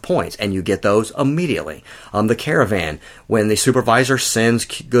worth points, and you get those immediately. The caravan, when the supervisor sends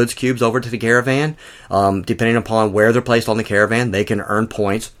goods cubes over to the caravan, depending upon where they're placed on the caravan, they can earn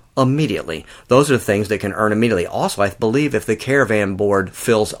points immediately. Those are the things they can earn immediately. Also, I believe if the caravan board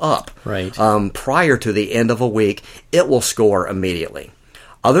fills up prior to the end of a week, it will score immediately.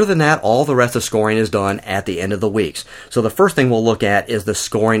 Other than that, all the rest of scoring is done at the end of the weeks. So the first thing we'll look at is the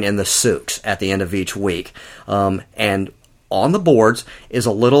scoring in the souks at the end of each week. And on the boards is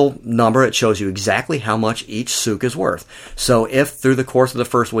a little number. It shows you exactly how much each souk is worth. So if through the course of the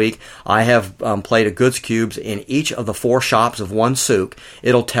first week I have played a goods cubes in each of the 4 shops of one souk,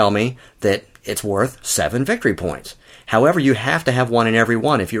 it'll tell me that it's worth 7 victory points. However, you have to have 1 in every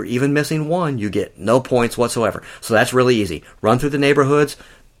one. If you're even missing 1, you get no points whatsoever. So that's really easy. Run through the neighborhoods.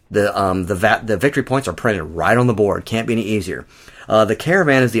 The victory points are printed right on the board. Can't be any easier. The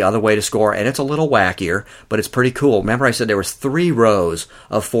caravan is the other way to score, and it's a little wackier, but it's pretty cool. Remember I said there was 3 rows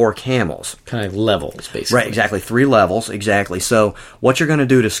of 4 camels. Kind of levels, basically. Right, exactly. 3 levels, exactly. So what you're going to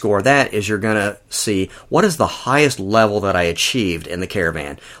do to score that is you're going to see what is the highest level that I achieved in the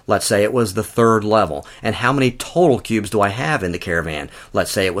caravan. Let's say it was the 3rd level. And how many total cubes do I have in the caravan?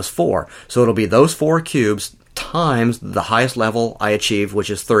 Let's say it was 4. So it'll be those 4 cubes times the highest level I achieved, which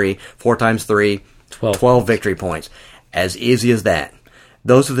is 3. 4 times 3, 12 victory points. As easy as that.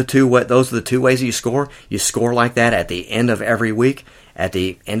 Those are the two ways that you score. You score like that at the end of every week. At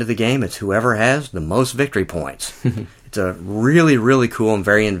the end of the game, it's whoever has the most victory points. It's a really, really cool and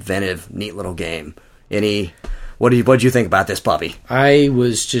very inventive, neat little game. What did you think about this puppy? I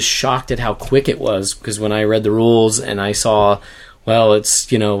was just shocked at how quick it was, because when I read the rules and I saw, well, it's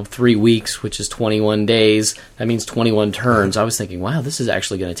 3 weeks, which is 21 days. That means 21 turns. I was thinking, wow, this is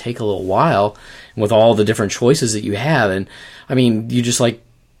actually going to take a little while, and with all the different choices that you have. And I mean, you just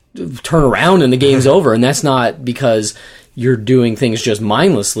turn around and the game's over, and that's not because you're doing things just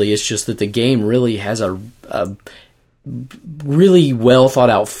mindlessly. It's just that the game really has a really well thought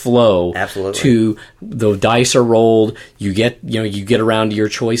out flow. Absolutely. To the dice are rolled, you get around to your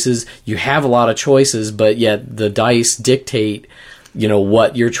choices. You have a lot of choices, but yet the dice dictate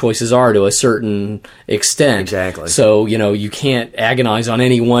what your choices are to a certain extent. Exactly. So you can't agonize on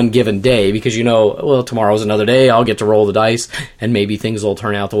any one given day, because well, tomorrow's another day, I'll get to roll the dice and maybe things will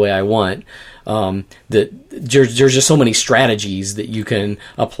turn out the way I want. That there's just so many strategies that you can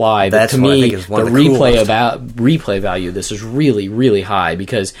apply. That's to what I me, think is one the of the replay value of this is really, really high,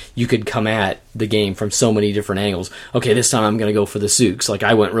 because you could come at the game from so many different angles. Okay, this time I'm going to go for the souks. Like,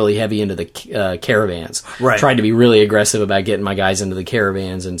 I went really heavy into the caravans. Right. Tried to be really aggressive about getting my guys into the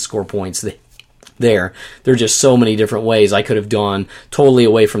caravans and score points there. There are just so many different ways. I could have gone totally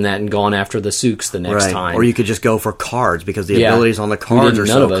away from that and gone after the souks the next time. Or you could just go for cards, because the abilities on the cards are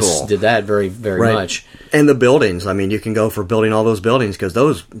so cool. None of us did that very, very much. And the buildings. I mean, you can go for building all those buildings, because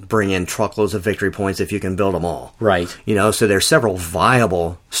those bring in truckloads of victory points if you can build them all. Right. So there's several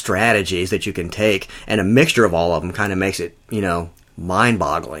viable strategies that you can take, and a mixture of all of them kind of makes it,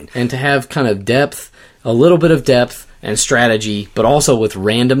 mind-boggling. And to have kind of depth, a little bit of depth and strategy, but also with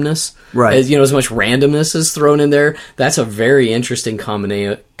randomness. Right. As much randomness is thrown in there, that's a very interesting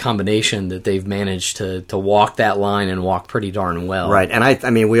combination that they've managed to walk that line and walk pretty darn well. Right. And I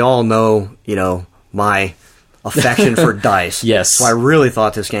mean, we all know, my affection for dice. Yes. So I really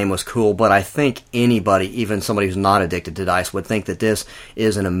thought this game was cool, but I think anybody, even somebody who's not addicted to dice, would think that this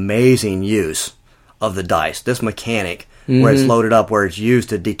is an amazing use of the dice. This mechanic, where it's loaded up, where it's used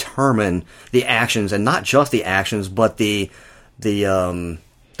to determine the actions, and not just the actions, but the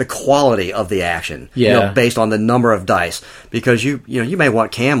quality of the action. Yeah. Based on the number of dice. Because you may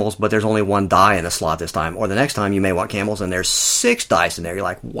want camels, but there's only one die in the slot this time. Or the next time you may want camels and there's 6 dice in there. You're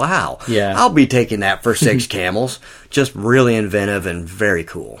like, wow. Yeah. I'll be taking that for 6 camels. Just really inventive and very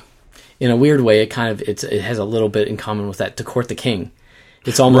cool. In a weird way, it has a little bit in common with that To Court the King.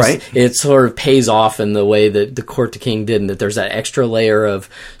 It's almost, right. It sort of pays off in the way that the Court the King did, and that there's that extra layer of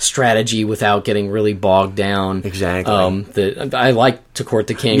strategy without getting really bogged down. Exactly. That I like To Court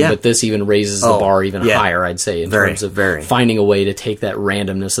the King, but this even raises the bar even higher, I'd say, in terms of finding a way to take that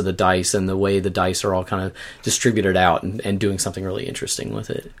randomness of the dice and the way the dice are all kind of distributed out and doing something really interesting with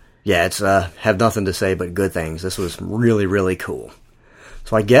it. Yeah, it's have nothing to say but good things. This was really, really cool.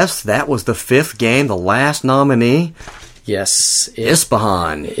 So I guess that was the 5th game, the last nominee. Yes.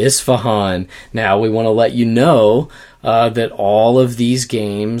 Isfahan. Now, we want to let you know that all of these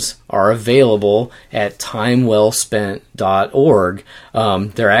games are available at timewellspent.org.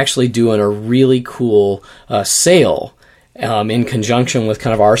 They're actually doing a really cool sale in conjunction with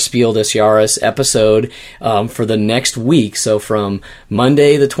kind of our Spiel des Jahres episode for the next week. So from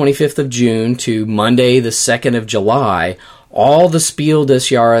Monday the 25th of June to Monday the 2nd of July, all the Spiel des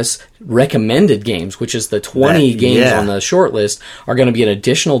Jahres recommended games, which is the 20 games on the short list, are going to be an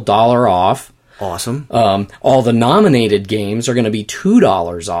additional $1 off. Awesome. All the nominated games are going to be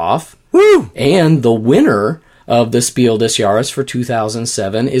 $2 off. Woo! And the winner of the Spiel des Jahres for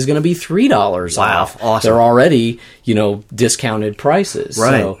 2007 is going to be $3 off. Awesome. They're already, discounted prices.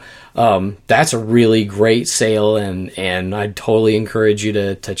 Right. So that's a really great sale, and I'd totally encourage you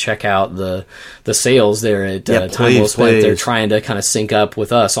to check out the sales there at Time Well Spent. They're trying to kind of sync up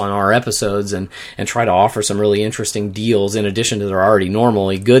with us on our episodes and try to offer some really interesting deals in addition to their already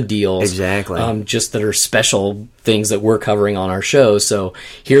normally good deals. Exactly. Just that are special things that we're covering on our show. So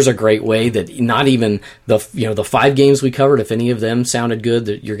here's a great way that not even the 5 games we covered, if any of them sounded good,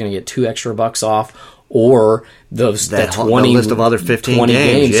 that you're going to get $2 extra off. Or that 20 list of other 15 20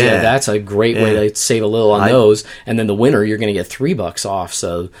 games. Yeah, that's a great way to save a little on those. And then the winner, you're going to get $3 off.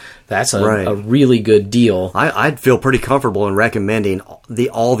 So that's a really good deal. I'd feel pretty comfortable in recommending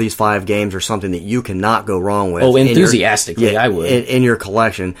all these 5 games are something that you cannot go wrong with. Oh, enthusiastically, I would. In your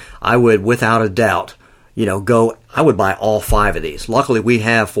collection, I would, without a doubt, I would buy all 5 of these. Luckily, we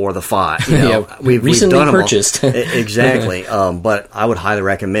have 4 of the 5. We've recently purchased. Exactly. But I would highly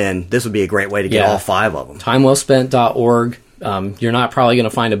recommend, this would be a great way to get all 5 of them. Timewellspent.org. You're not probably going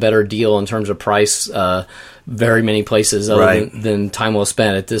to find a better deal in terms of price very many places other than Time Well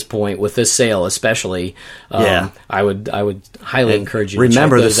Spent at this point with this sale, especially. I would highly encourage you to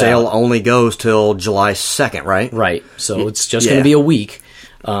remember check the those sale out. only goes till July 2nd, right? Right. So it's just going to be a week.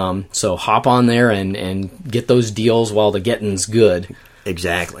 So hop on there and get those deals while the getting's good.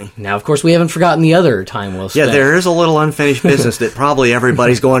 Exactly. Now, of course, we haven't forgotten the other Time Well Spent. Yeah, there is a little unfinished business that probably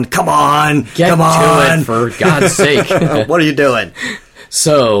everybody's going, come on, Get to it, for God's sake. What are you doing?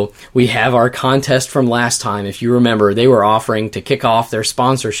 So, we have our contest from last time. If you remember, they were offering to kick off their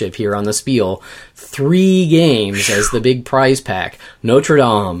sponsorship here on the Spiel 3 games as the big prize pack. Notre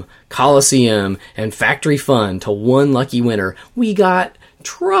Dame, Coliseum, and Factory Fun to one lucky winner. We got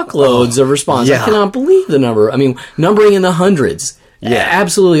truckloads of response. Yeah. I cannot believe the number. I mean, numbering in the hundreds. Yeah.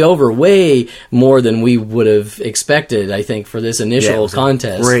 Absolutely over. Way more than we would have expected, I think, for this initial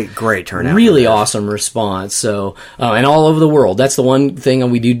contest. Great turnout. Really awesome response. So, and all over the world. That's the one thing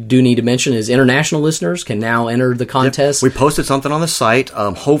we do need to mention is international listeners can now enter the contest. Yep. We posted something on the site.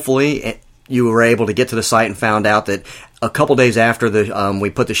 Hopefully, you were able to get to the site and found out that a couple days after we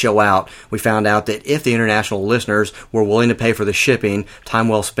put the show out, we found out that if the international listeners were willing to pay for the shipping, Time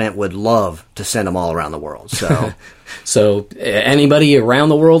Well Spent would love to send them all around the world. So. So anybody around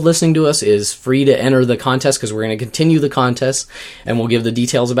the world listening to us is free to enter the contest because we're going to continue the contest, and we'll give the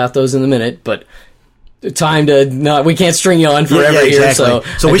details about those in a minute. But time to not, we can't string you on forever here. So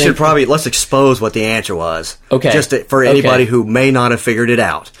we should probably let's expose what the answer was. Okay, just for anybody who may not have figured it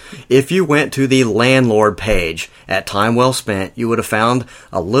out. If you went to the landlord page at Time Well Spent, you would have found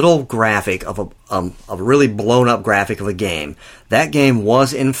a little graphic of a really blown up graphic of a game. That game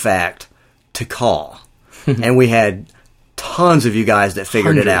was in fact To Call. And we had tons of you guys that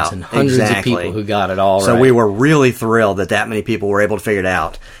figured it out. And hundreds of people who got it all right. So we were really thrilled that many people were able to figure it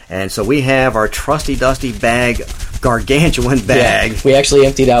out. And so we have our trusty dusty bag, gargantuan bag. Yeah, we actually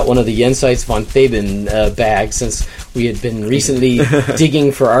emptied out one of the Jenseits von Theben bags since we had been recently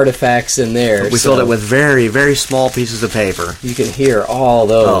digging for artifacts in there. We filled it with very, very small pieces of paper. You can hear all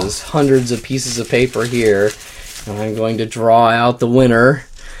those hundreds of pieces of paper here. I'm going to draw out the winner.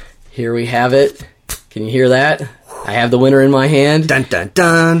 Here we have it. Can you hear that? I have the winner in my hand. Dun, dun,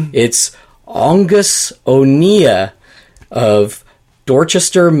 dun. It's Angus O'Neill of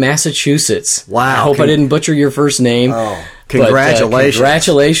Dorchester, Massachusetts. Wow. I hope I didn't butcher your first name. Oh, congratulations. But,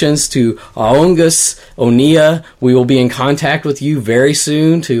 congratulations to Angus O'Neill. We will be in contact with you very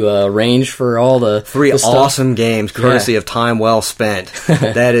soon to arrange for all the 3 stuff. awesome games courtesy of Time Well Spent.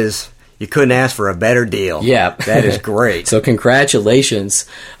 That is... You couldn't ask for a better deal. Yeah. That is great. So congratulations.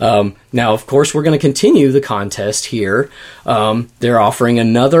 Now, of course, we're going to continue the contest here. They're offering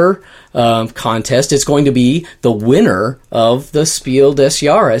another contest. It's going to be the winner of the Spiel des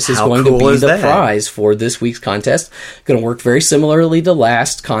Jahres is going to be the prize for this week's contest. Going to work very similarly to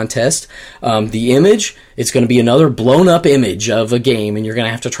last contest. The image, it's going to be another blown up image of a game, and you're going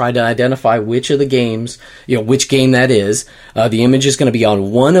to have to try to identify which of the games, which game that is. The image is going to be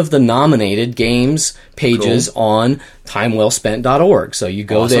on one of the nominated games pages on timewellspent.org. So you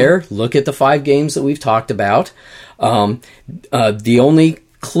go there, look at the 5 games that we've talked about. The only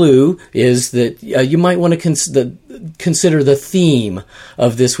clue is that you might want to consider the theme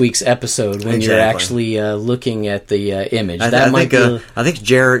of this week's episode when you're actually looking at the image. I think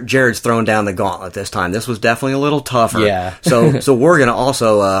Jared's thrown down the gauntlet this time. This was definitely a little tougher. Yeah. So we're going to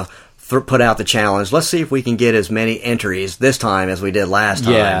also put out the challenge. Let's see if we can get as many entries this time as we did last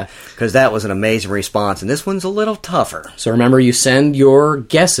time. Yeah. Because that was an amazing response, and this one's a little tougher. So remember, you send your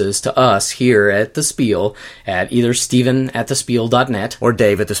guesses to us here at the Spiel at either Steven@thespiel.net or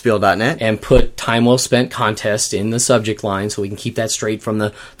Dave@thespiel.net and put Time Well Spent Contest in the subject line so we can keep that straight from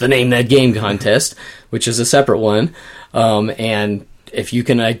the Name That Game contest, which is a separate one. And if you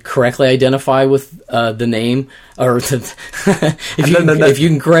can correctly identify with the name, or if you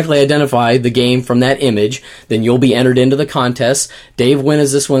can correctly identify the game from that image, then you'll be entered into the contest. Dave, when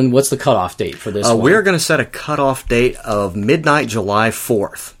is this one? What's the cutoff date for this one? We're going to set a cutoff date of midnight, July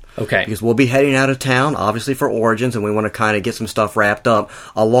 4th. Okay. Because we'll be heading out of town, obviously, for Origins, and we want to kind of get some stuff wrapped up.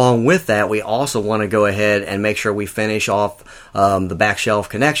 Along with that, we also want to go ahead and make sure we finish off the back shelf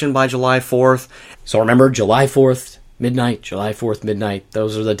connection by July 4th. So remember, July 4th. Midnight, July 4th, midnight.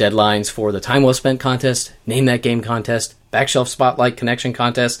 Those are the deadlines for the Time Well Spent contest, Name That Game contest, Backshelf Spotlight Connection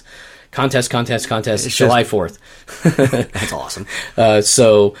contest, July 4th. That's awesome.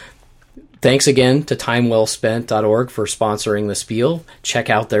 So thanks again to timewellspent.org for sponsoring the Spiel.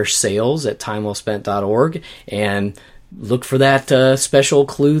 Check out their sales at timewellspent.org and look for that special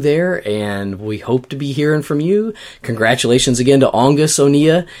clue there, and we hope to be hearing from you. Congratulations again to Angus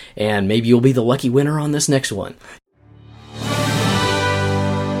O'Neill, and maybe you'll be the lucky winner on this next one.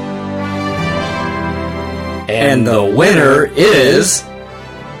 And the winner is...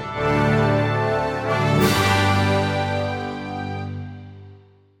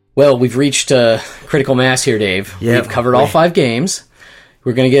 Well, we've reached critical mass here, Dave. Yep. We've covered all 5 games.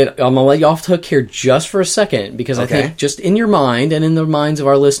 I'm going to let you off the hook here just for a second, because I think just in your mind and in the minds of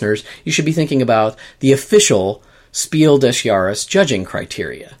our listeners, you should be thinking about the official Spiel des Jahres judging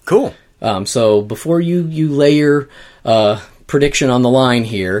criteria. Cool. So before you lay your prediction on the line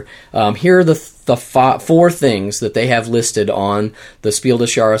here, here are the 4 things that they have listed on the Spiel des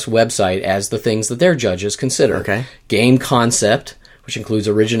Jahres website as the things that their judges consider. Okay. Game concept, which includes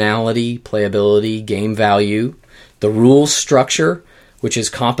originality, playability, game value, the rules structure, which is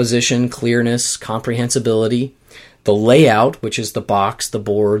composition, clearness, comprehensibility, the layout, which is the box, the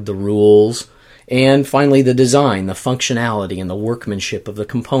board, the rules, and finally the design, the functionality, and the workmanship of the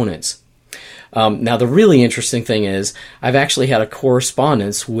components. Now, the really interesting thing is I've actually had a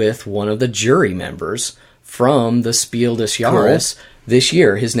correspondence with one of the jury members from the Spiel des Jahres this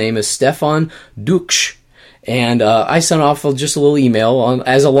year. His name is Stefan Duksch. And I sent off just a little email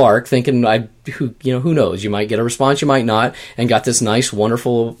as a lark, thinking, who knows, you might get a response, you might not, and got this nice,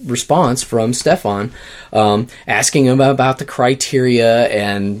 wonderful response from Stefan, asking him about the criteria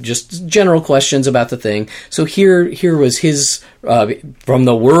and just general questions about the thing. So here was his, from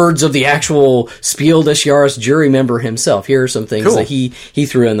the words of the actual Spiel des Jahres jury member himself. Here are some things that he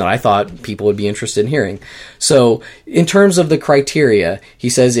threw in that I thought people would be interested in hearing. So, in terms of the criteria, he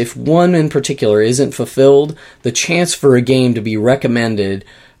says if one in particular isn't fulfilled, the chance for a game to be recommended,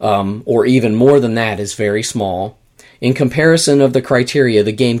 or even more than that, is very small. In comparison of the criteria,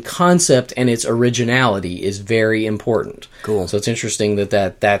 the game concept and its originality is very important. Cool. So it's interesting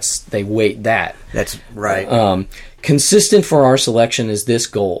that's they weight that. That's right. Consistent for our selection is this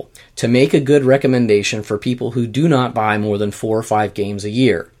goal: to make a good recommendation for people who do not buy more than 4 or 5 games a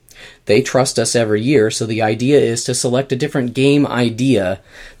year. They trust us every year, so the idea is to select a different game idea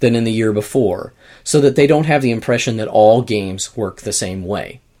than in the year before, so that they don't have the impression that all games work the same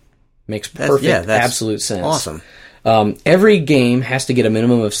way. Makes perfect, absolute sense. Awesome. Every game has to get a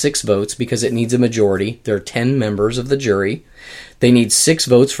minimum of 6 votes because it needs a majority. There are 10 members of the jury. They need 6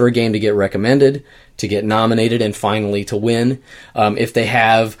 votes for a game to get recommended, to get nominated, and finally to win. If they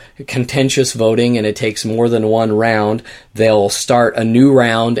have contentious voting and it takes more than 1 round, they'll start a new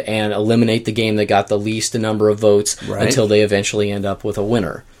round and eliminate the game that got the least number of votes until they eventually end up with a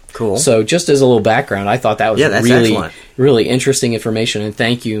winner. Cool. So just as a little background, I thought that was really, excellent. Really interesting information, and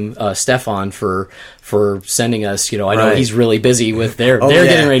thank you, Stefan, for sending us. I know he's really busy with they're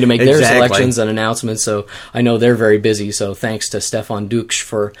getting ready to make their selections and announcements, so I know they're very busy. So thanks to Stefan Duksch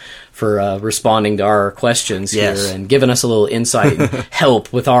for responding to our questions here and giving us a little insight and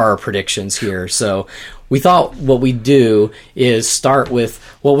help with our predictions here. So we thought what we'd do is start with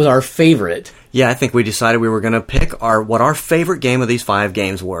what was our favorite. Yeah, I think we decided we were going to pick what our favorite game of these 5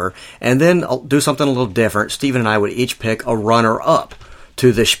 games were, and then do something a little different. Steven and I would each pick a runner-up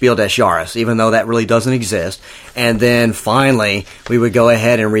to the Spiel des Jahres, even though that really doesn't exist. And then finally, we would go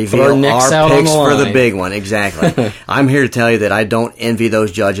ahead and reveal our picks for the big one. Exactly. I'm here to tell you that I don't envy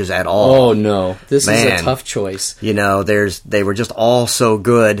those judges at all. Oh, no. This is a tough choice. They were just all so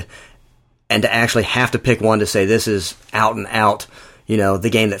good, and to actually have to pick one to say this is out and out, the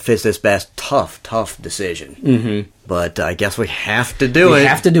game that fits this best, tough decision. Mm-hmm. But I guess we have to do it. We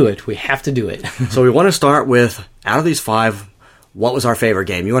have to do it. We have to do it. So we want to start with, out of these 5, what was our favorite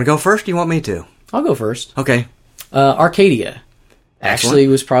game? You want to go first, or do you want me to? I'll go first. Okay. Arcadia. Actually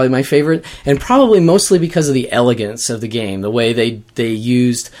was probably my favorite, and probably mostly because of the elegance of the game, the way they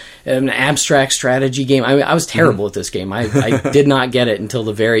used an abstract strategy game. I was terrible at this game. I did not get it until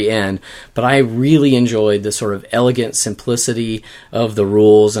the very end, but I really enjoyed the sort of elegant simplicity of the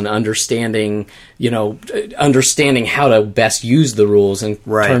rules and understanding how to best use the rules in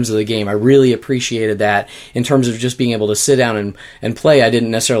terms of the game. I really appreciated that. In terms of just being able to sit down and play, I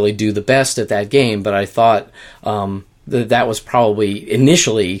didn't necessarily do the best at that game, but I thought that was probably,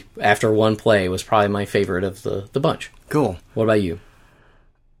 initially, after one play, was probably my favorite of the bunch. Cool. What about you?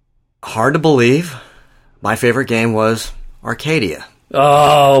 Hard to believe. My favorite game was Arcadia.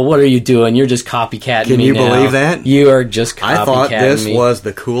 Oh, what are you doing? You're just copycatting me now. Can you believe that? You are just copycatting me. I thought this was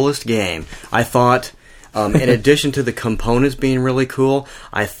the coolest game. I thought, in addition to the components being really cool,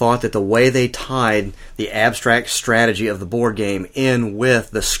 I thought that the way they tied the abstract strategy of the board game in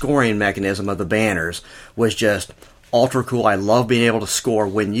with the scoring mechanism of the banners was just ultra cool. I love being able to score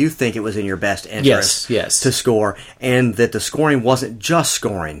when you think it was in your best interest to score, and that the scoring wasn't just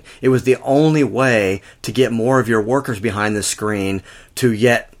scoring. It was the only way to get more of your workers behind the screen to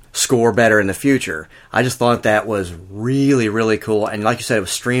yet score better in the future. I just thought that was really, really cool. And like you said, it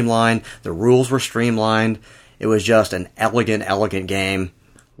was streamlined. The rules were streamlined. It was just an elegant game.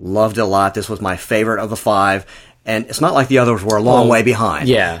 Loved it a lot. This was my favorite of the 5. And it's not like the others were a long way behind.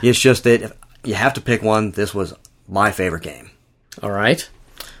 Yeah. It's just that if you have to pick one, this was my favorite game. All right.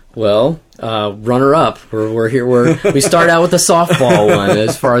 Well, runner-up. We're here. We start out with the softball one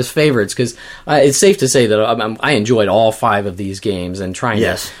as far as favorites, because it's safe to say that I enjoyed all 5 of these games, and trying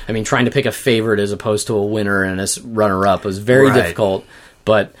to pick a favorite as opposed to a winner and a runner-up was very difficult.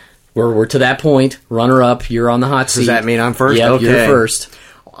 But we're to that point. Runner-up, you're on the hot seat. Does that mean I'm first? Yep, okay. You're first.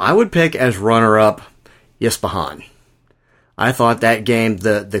 I would pick as runner-up Isfahan. I thought that game,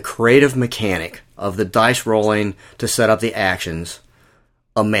 the creative mechanic of the dice rolling to set up the actions,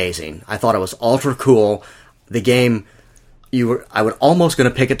 amazing. I thought it was ultra cool. The game, I would almost going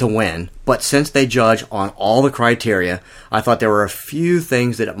to pick it to win, but since they judge on all the criteria, I thought there were a few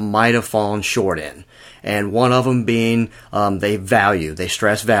things that it might have fallen short in. And one of them being they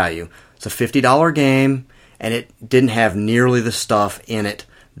stress value. It's a $50 game, and it didn't have nearly the stuff in it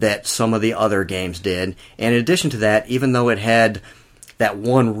that some of the other games did. And in addition to that, even though it had that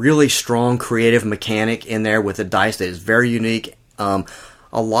one really strong creative mechanic in there with the dice that is very unique, a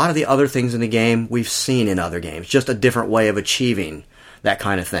lot of the other things in the game we've seen in other games, just a different way of achieving that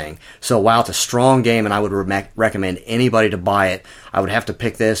kind of thing. So while it's a strong game and I would recommend anybody to buy it, I would have to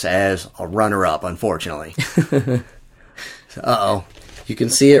pick this as a runner-up, unfortunately. Uh-oh. You can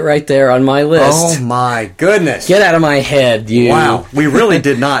see it right there on my list. Oh my goodness. Get out of my head, you. Wow. We really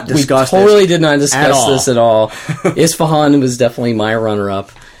did not discuss this. We totally did not discuss this at all. Isfahan was definitely my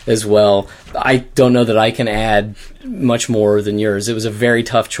runner-up as well. I don't know that I can add much more than yours. It was a very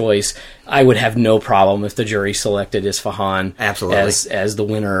tough choice. I would have no problem if the jury selected Isfahan as the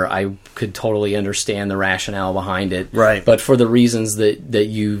winner. I could totally understand the rationale behind it. Right. But for the reasons that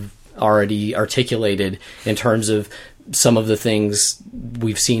you've already articulated in terms of some of the things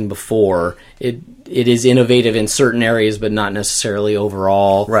we've seen before, it is innovative in certain areas, but not necessarily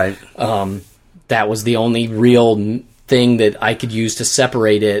overall. Right. That was the only real thing that I could use to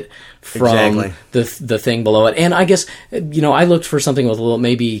separate it from the thing below it. And I guess, I looked for something with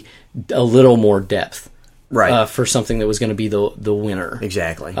maybe a little more depth. Right. For something that was going to be the winner.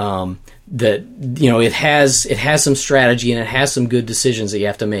 Exactly. That, it has some strategy and it has some good decisions that you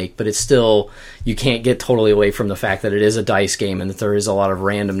have to make, but it's still, you can't get totally away from the fact that it is a dice game and that there is a lot of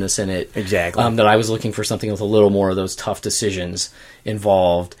randomness in it. Exactly. That I was looking for something with a little more of those tough decisions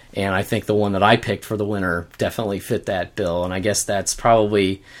involved, and I think the one that I picked for the winner definitely fit that bill, and I guess that's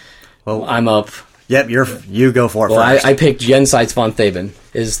probably, I'm up. Yep, you go for it first. I picked Jenseits von Theben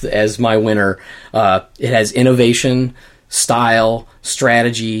as my winner. It has innovation, style,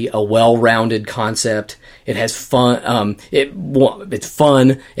 strategy, a well-rounded concept. It has fun. It's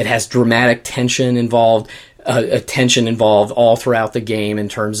fun. It has dramatic tension involved. All throughout the game in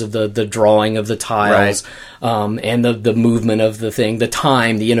terms of the drawing of the tiles, and the movement of the thing, the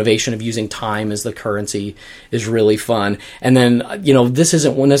time, the innovation of using time as the currency is really fun. And then, this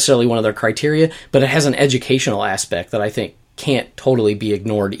isn't necessarily one of their criteria, but it has an educational aspect that I think can't totally be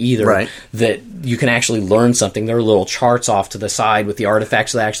ignored either. Right. That you can actually learn something. There are little charts off to the side with the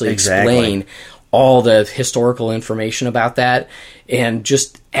artifacts that actually explain all the historical information about that, and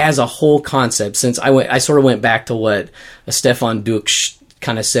just as a whole concept, since I sort of went back to what Stefan Dux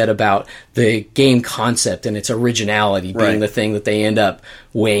kind of said about the game concept and its originality being the thing that they end up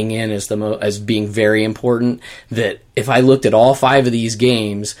weighing in as being very important, that if I looked at all 5 of these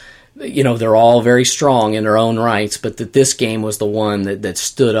games, they're all very strong in their own rights, but that this game was the one that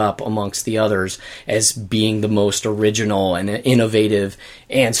stood up amongst the others as being the most original and innovative,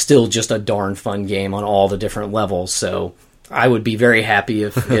 and still just a darn fun game on all the different levels. So I would be very happy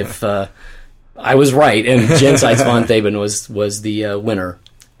if I was right and Jenseits von Theben was the winner.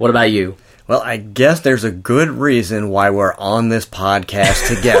 What about you? Well, I guess there's a good reason why we're on this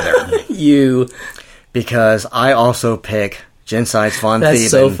podcast together. Because I also pick Jenseits von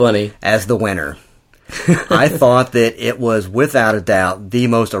Theben as the winner. I thought that it was, without a doubt, the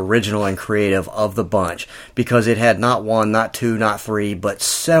most original and creative of the bunch, because it had not one, not two, not three, but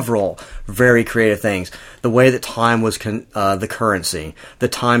several very creative things. The way that time was the currency, the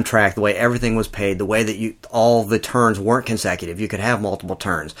time track, the way everything was paid, the way that all the turns weren't consecutive. You could have multiple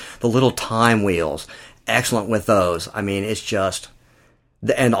turns. The little time wheels, excellent with those. I mean, it's just...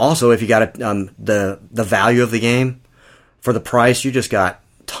 And also, if you got the value of the game, for the price, you just got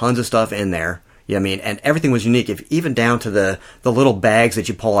tons of stuff in there. And everything was unique, even down to the little bags that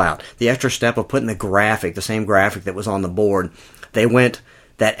you pull out. The extra step of putting the same graphic that was on the board. They went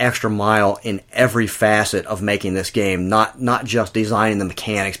that extra mile in every facet of making this game, not just designing the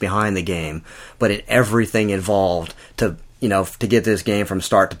mechanics behind the game, but in everything involved to to get this game from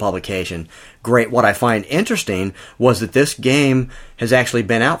start to publication. Great. What I find interesting was that this game has actually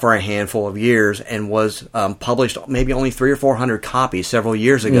been out for a handful of years and was published maybe only 300 or 400 copies several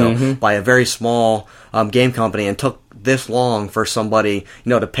years ago by a very small game company, and took this long for somebody,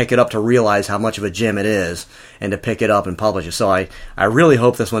 to pick it up, to realize how much of a gem it is and to pick it up and publish it. So I really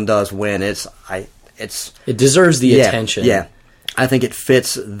hope this one does win. It deserves the attention. Yeah. I think it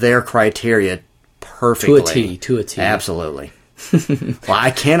fits their criteria perfectly. To a T. Absolutely. Well,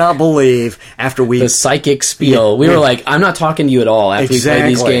 I cannot believe after the psychic Spiel. We were like, I'm not talking to you at all after we play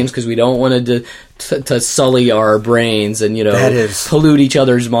these games, because we don't want to sully our brains and pollute each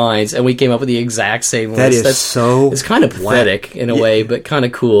other's minds. And we came up with the exact same list. It's kind of pathetic in a way, but kind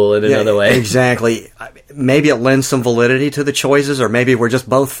of cool in another way. Exactly. Maybe it lends some validity to the choices, or maybe we're just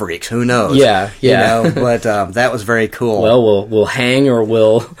both freaks. Who knows? Yeah. But that was very cool. Well, we'll hang or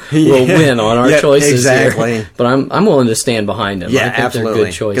we'll win on our choices. Exactly. Here. But I'm willing to stand behind them. Yeah, I think absolutely. They're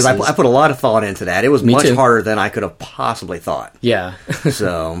good choices. Because I put a lot of thought into that. It was Me much too. harder than I could have possibly thought. Yeah.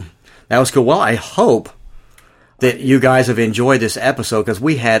 So that was cool. Well, I hope that you guys have enjoyed this episode, because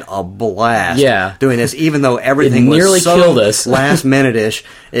we had a blast doing this, even though everything was so killed us. last minute-ish.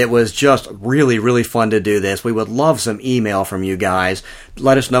 It was just really, really fun to do this. We would love some email from you guys.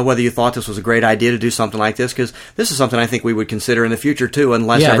 Let us know whether you thought this was a great idea to do something like this, because this is something I think we would consider in the future too,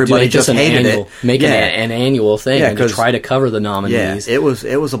 unless everybody just hated it. Make it an annual thing and to try to cover the nominees. Yeah, it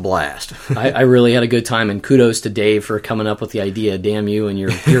was a blast. I really had a good time, and kudos to Dave for coming up with the idea. Damn you and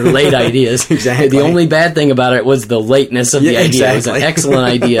your late ideas. Exactly. The only bad thing about it was the lateness of the idea. Exactly. It was an excellent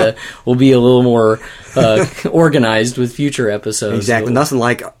idea. We'll be a little more organized with future episodes. Exactly. So. Nothing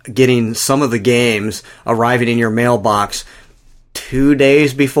like getting some of the games arriving in your mailbox 2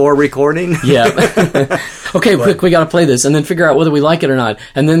 days before recording. Yeah. Okay, quick, we got to play this and then figure out whether we like it or not.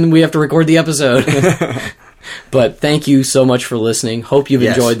 And then we have to record the episode. But thank you so much for listening. Hope you've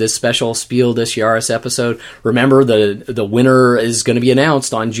enjoyed this special Spiel des Jahres episode. Remember, the winner is going to be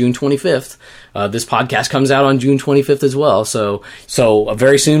announced on June 25th. This podcast comes out on June 25th as well. So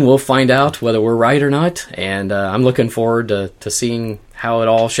very soon we'll find out whether we're right or not. And I'm looking forward to seeing how it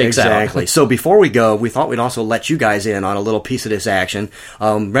all shakes out. Exactly. So before we go, we thought we'd also let you guys in on a little piece of this action.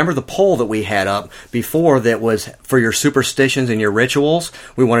 Remember the poll that we had up before that was for your superstitions and your rituals?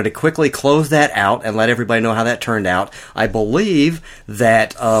 We wanted to quickly close that out and let everybody know how that turned out. I believe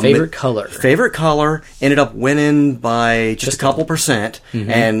that favorite color ended up winning by just a couple percent,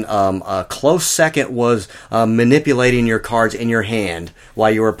 and a close second was manipulating your cards in your hand while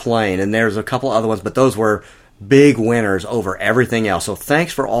you were playing. And there's a couple other ones, but those were big winners over everything else. So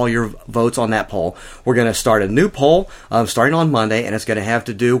thanks for all your votes on that poll. We're going to start a new poll starting on Monday, and it's going to have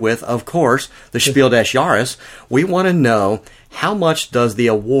to do with, of course, the Spiel des Jahres. We want to know, how much does the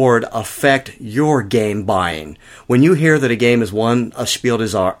award affect your game buying? When you hear that a game has won a Spiel des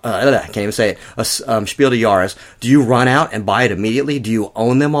Jahres, I can't even say it, a Spiel des Jahres, do you run out and buy it immediately? Do you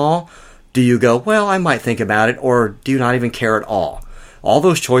own them all? Do you go, well, I might think about it, or do you not even care at all? All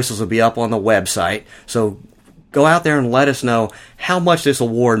those choices will be up on the website, so go out there and let us know how much this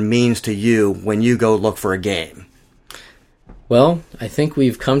award means to you when you go look for a game. Well, I think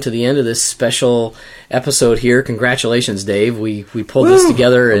we've come to the end of this special episode here. Congratulations, Dave. We pulled this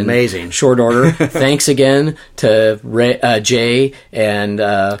together in short order. Thanks again to Jay and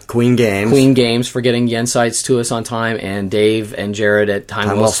Queen Games for getting the insights to us on time, and Dave and Jared at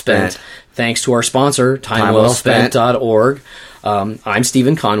Time Well Spent. Thanks to our sponsor, TimeWellSpent.org. I'm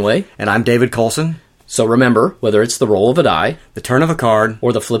Stephen Conway. And I'm David Colson. So remember, whether it's the roll of a die, the turn of a card,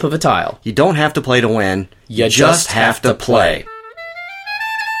 or the flip of a tile, you don't have to play to win. You just have to play.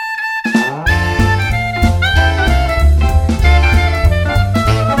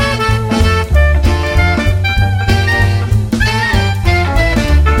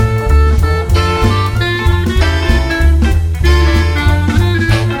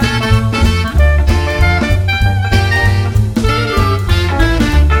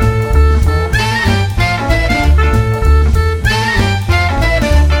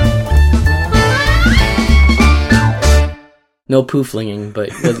 No pooflinging, but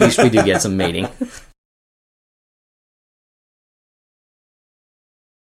at least we do get some mating.